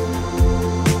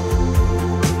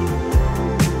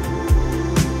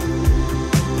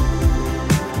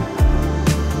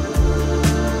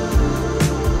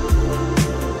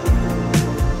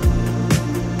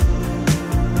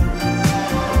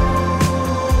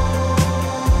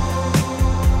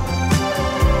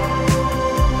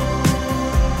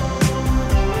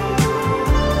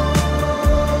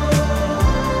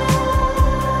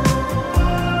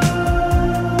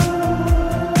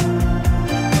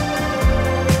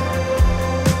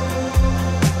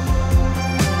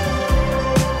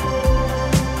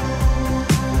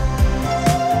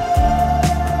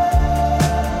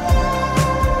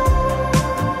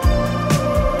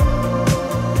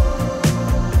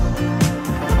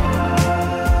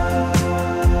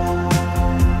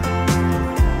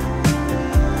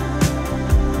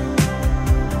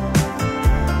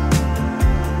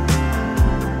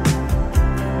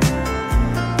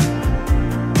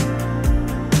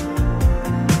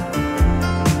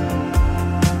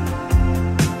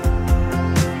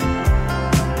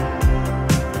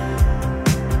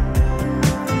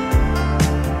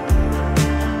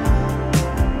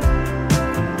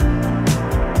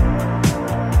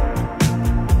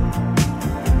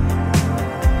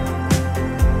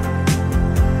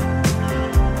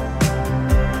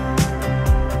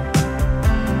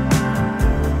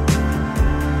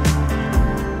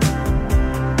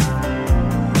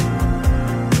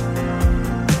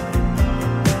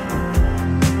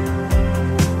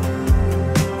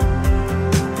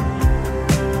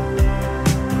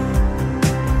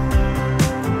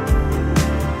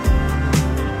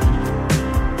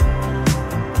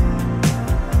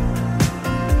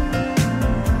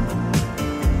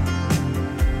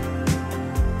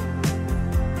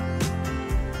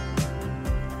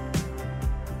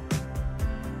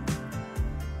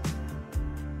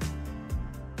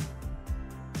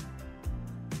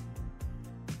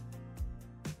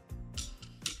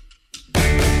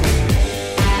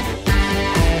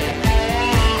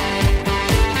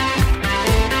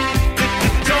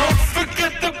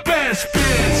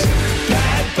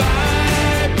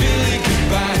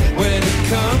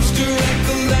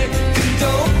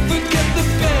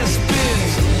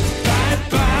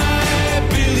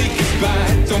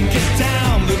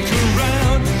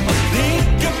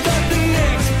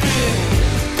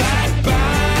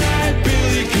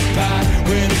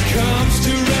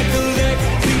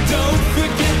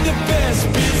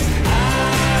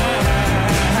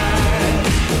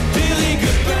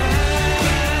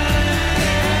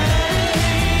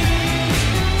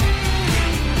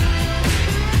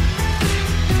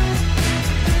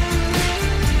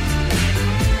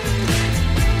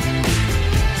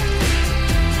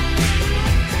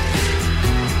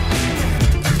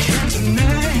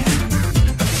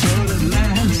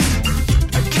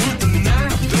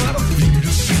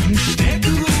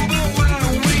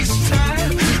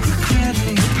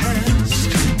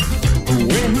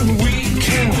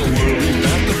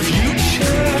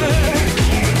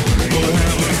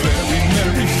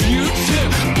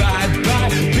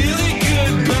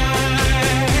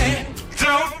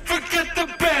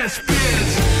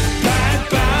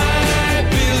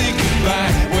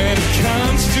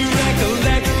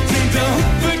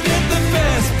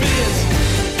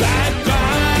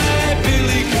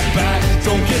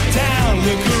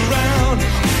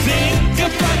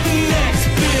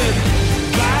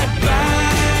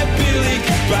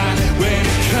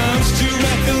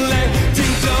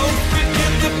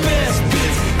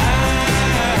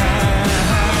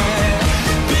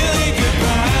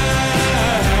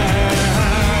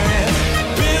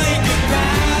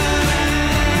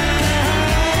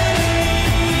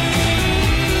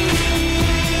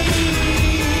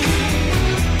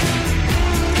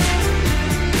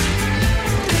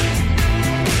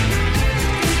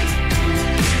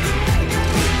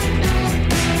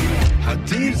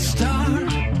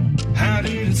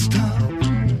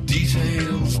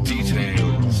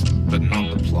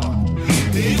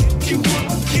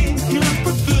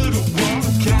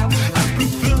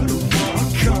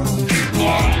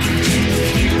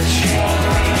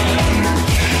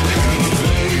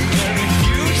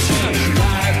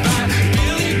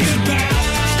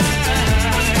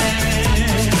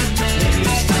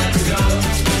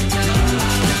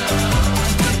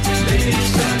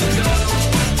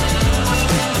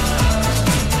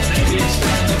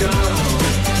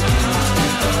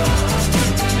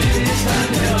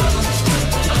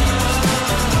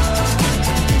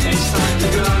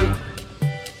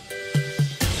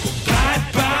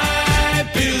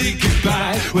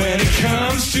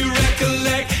 comes to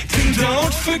recollecting,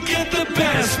 don't forget the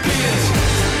best bits.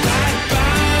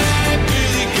 Bye-bye,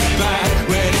 Billy, goodbye.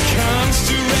 When it comes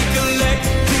to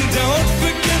recollecting, don't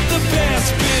forget the best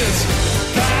bits.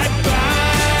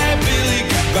 Bye-bye, Billy,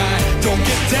 goodbye. Don't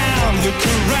get down, look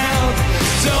around.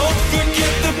 Don't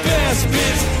forget the best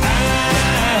bits.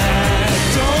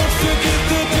 Don't forget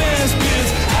the best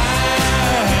bits.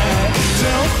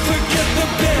 Don't forget the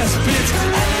best bits.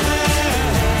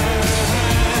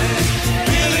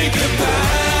 Billy, goodbye.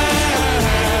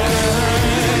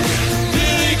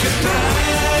 Billy, goodbye.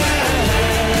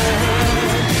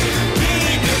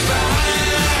 Billy, goodbye.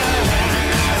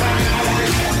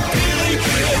 Billy,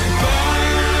 goodbye.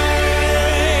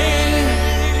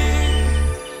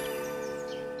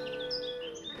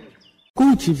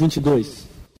 Cult 22.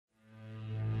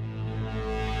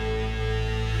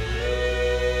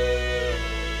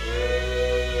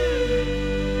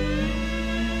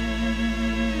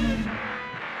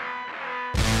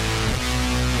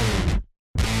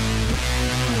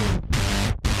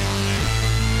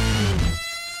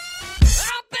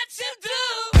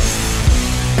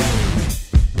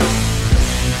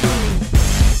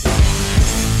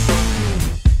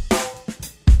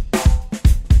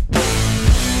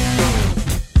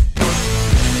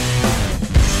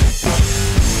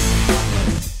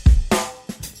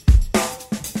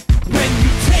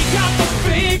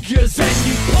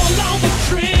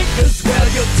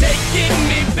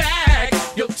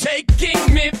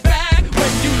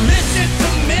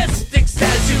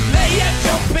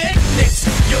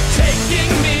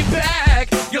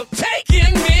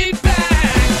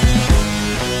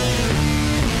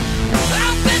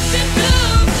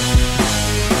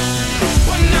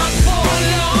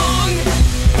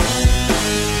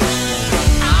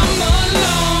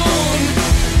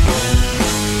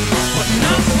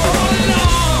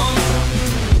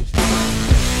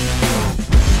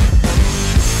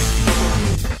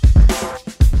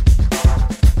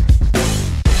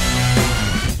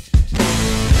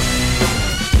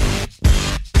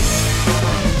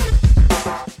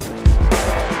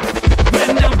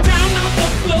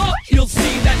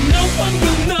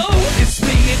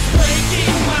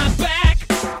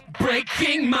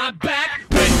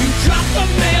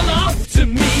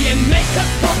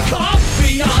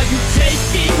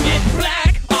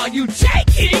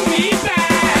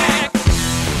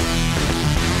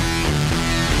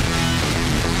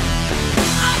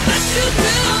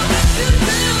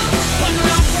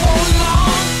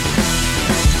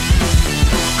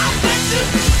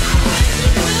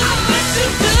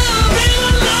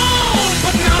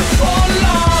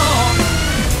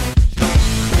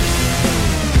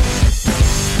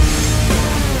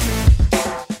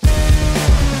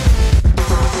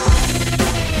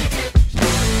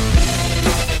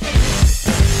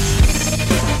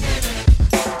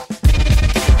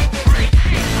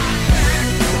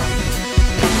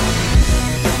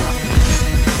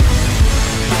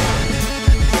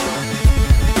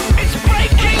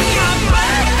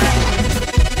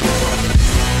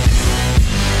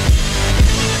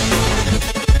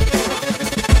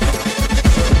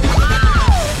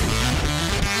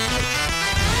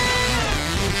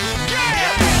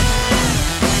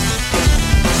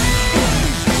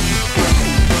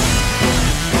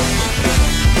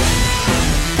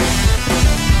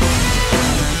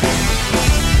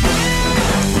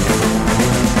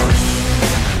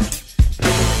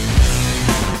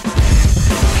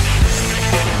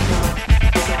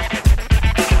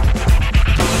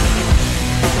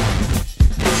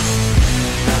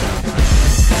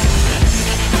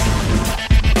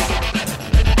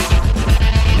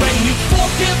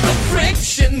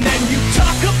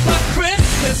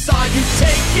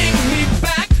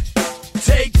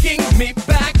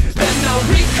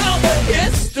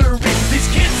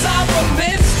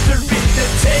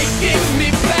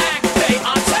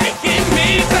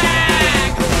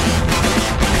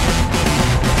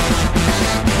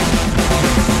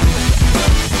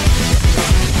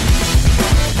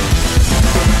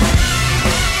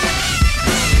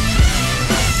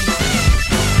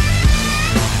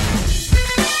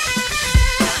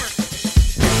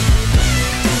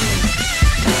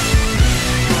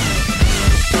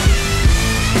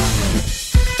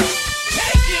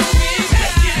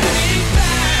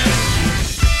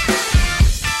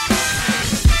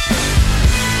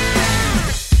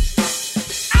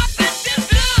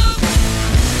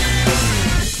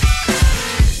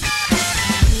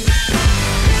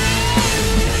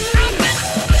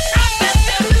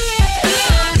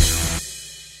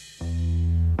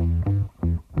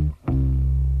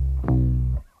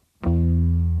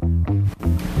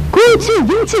 Cult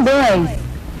 22.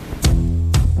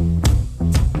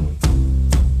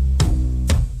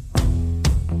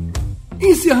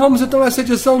 Encerramos então essa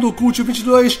edição do Cult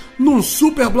 22 num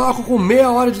super bloco com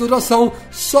meia hora de duração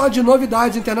só de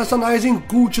novidades internacionais em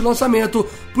Cult Lançamento,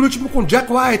 por último com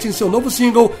Jack White em seu novo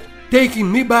single Taking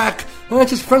Me Back,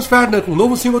 antes Franz Ferdinand com o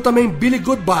novo single também Billy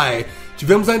Goodbye.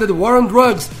 Tivemos ainda The War on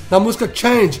Drugs na música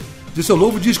Change, de seu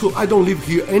novo disco I Don't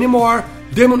Live Here Anymore,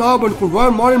 Damon Albarn com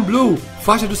Royal Morning Blue,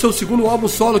 faixa do seu segundo álbum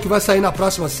solo que vai sair na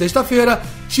próxima sexta-feira,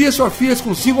 Tears for Fears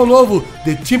com single novo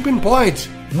The Tipping Point,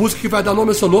 música que vai dar nome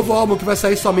ao seu novo álbum que vai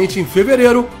sair somente em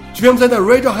fevereiro. Tivemos ainda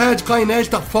Radiohead com a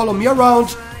inédita Follow Me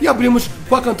Around e abrimos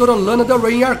com a cantora Lana Del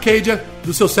Rey em Arcadia,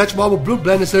 do seu sétimo álbum Blue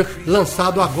Bannister,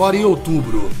 lançado agora em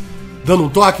outubro. Dando um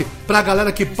toque pra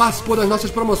galera que participou das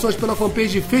nossas promoções pela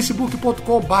fanpage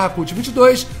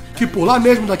facebook.com/cult22, que por lá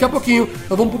mesmo, daqui a pouquinho,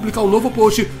 nós vamos publicar um novo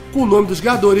post com o nome dos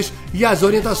ganhadores e as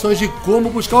orientações de como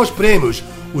buscar os prêmios.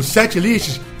 Os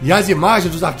setlists e as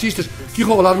imagens dos artistas que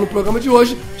rolaram no programa de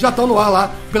hoje já estão no ar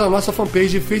lá pela nossa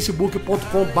fanpage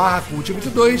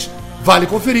facebook.com/cult22. Vale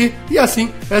conferir e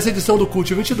assim essa edição do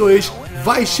Cult 22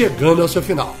 vai chegando ao seu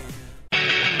final.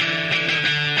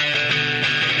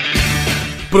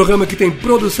 Programa que tem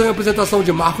produção e apresentação de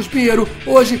Marcos Pinheiro,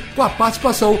 hoje com a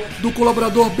participação do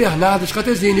colaborador Bernardo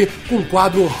Scatesini com o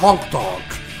quadro Honky Tonk.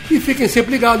 E fiquem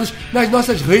sempre ligados nas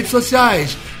nossas redes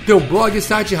sociais. Tem o blog e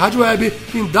site Rádio Web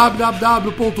em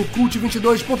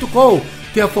www.cult22.com.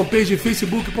 Tem a fanpage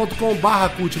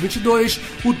facebook.com/cult22,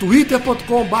 o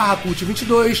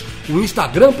twitter.com/cult22, o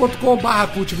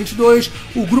instagram.com/cult22,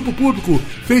 o grupo público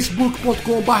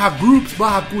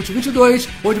facebook.com/groups/cult22,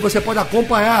 onde você pode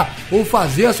acompanhar ou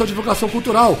fazer a sua divulgação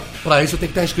cultural. Para isso tem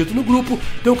que estar inscrito no grupo.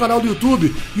 Tem o canal do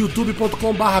YouTube,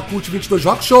 youtube.com/cult22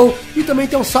 Rock Show, e também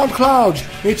tem o SoundCloud.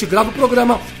 A gente grava o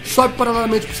programa, sobe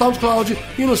paralelamente para o SoundCloud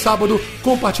e no sábado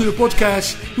compartilha o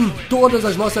podcast em todas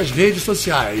as nossas redes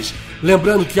sociais.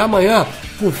 Lembrando que amanhã,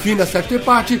 com fim da Saturday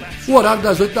Party, o horário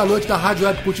das 8 da noite da Rádio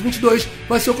Web Cult 22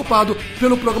 vai ser ocupado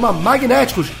pelo programa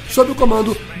Magnéticos, sob o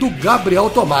comando do Gabriel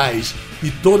Tomás.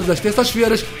 E todas as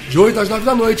terças-feiras, de 8 às 9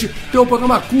 da noite, tem o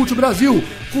programa Cult Brasil,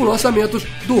 com lançamentos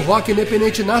do rock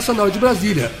independente nacional de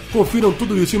Brasília. Confiram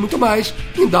tudo isso e muito mais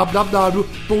em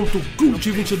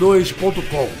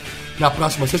www.cult22.com. Na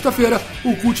próxima sexta-feira,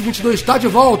 o Cult 22 está de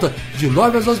volta, de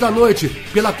 9 às 11 da noite,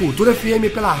 pela Cultura FM e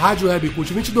pela Rádio Web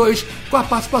Cult 22, com a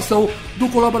participação do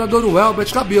colaborador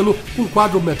Welbert Cabelo, com o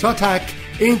quadro Metro Attack,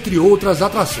 entre outras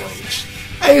atrações.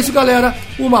 É isso, galera.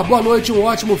 Uma boa noite, um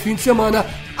ótimo fim de semana.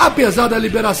 Apesar da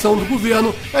liberação do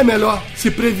governo, é melhor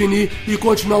se prevenir e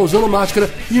continuar usando máscara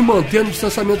e mantendo o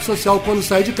distanciamento social quando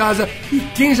sair de casa. E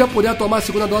quem já puder tomar a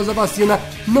segunda dose da vacina,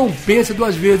 não pense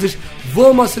duas vezes.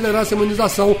 Vamos acelerar essa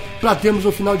imunização para termos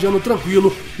um final de ano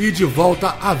tranquilo e de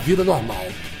volta à vida normal.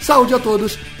 Saúde a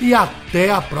todos e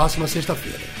até a próxima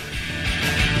sexta-feira.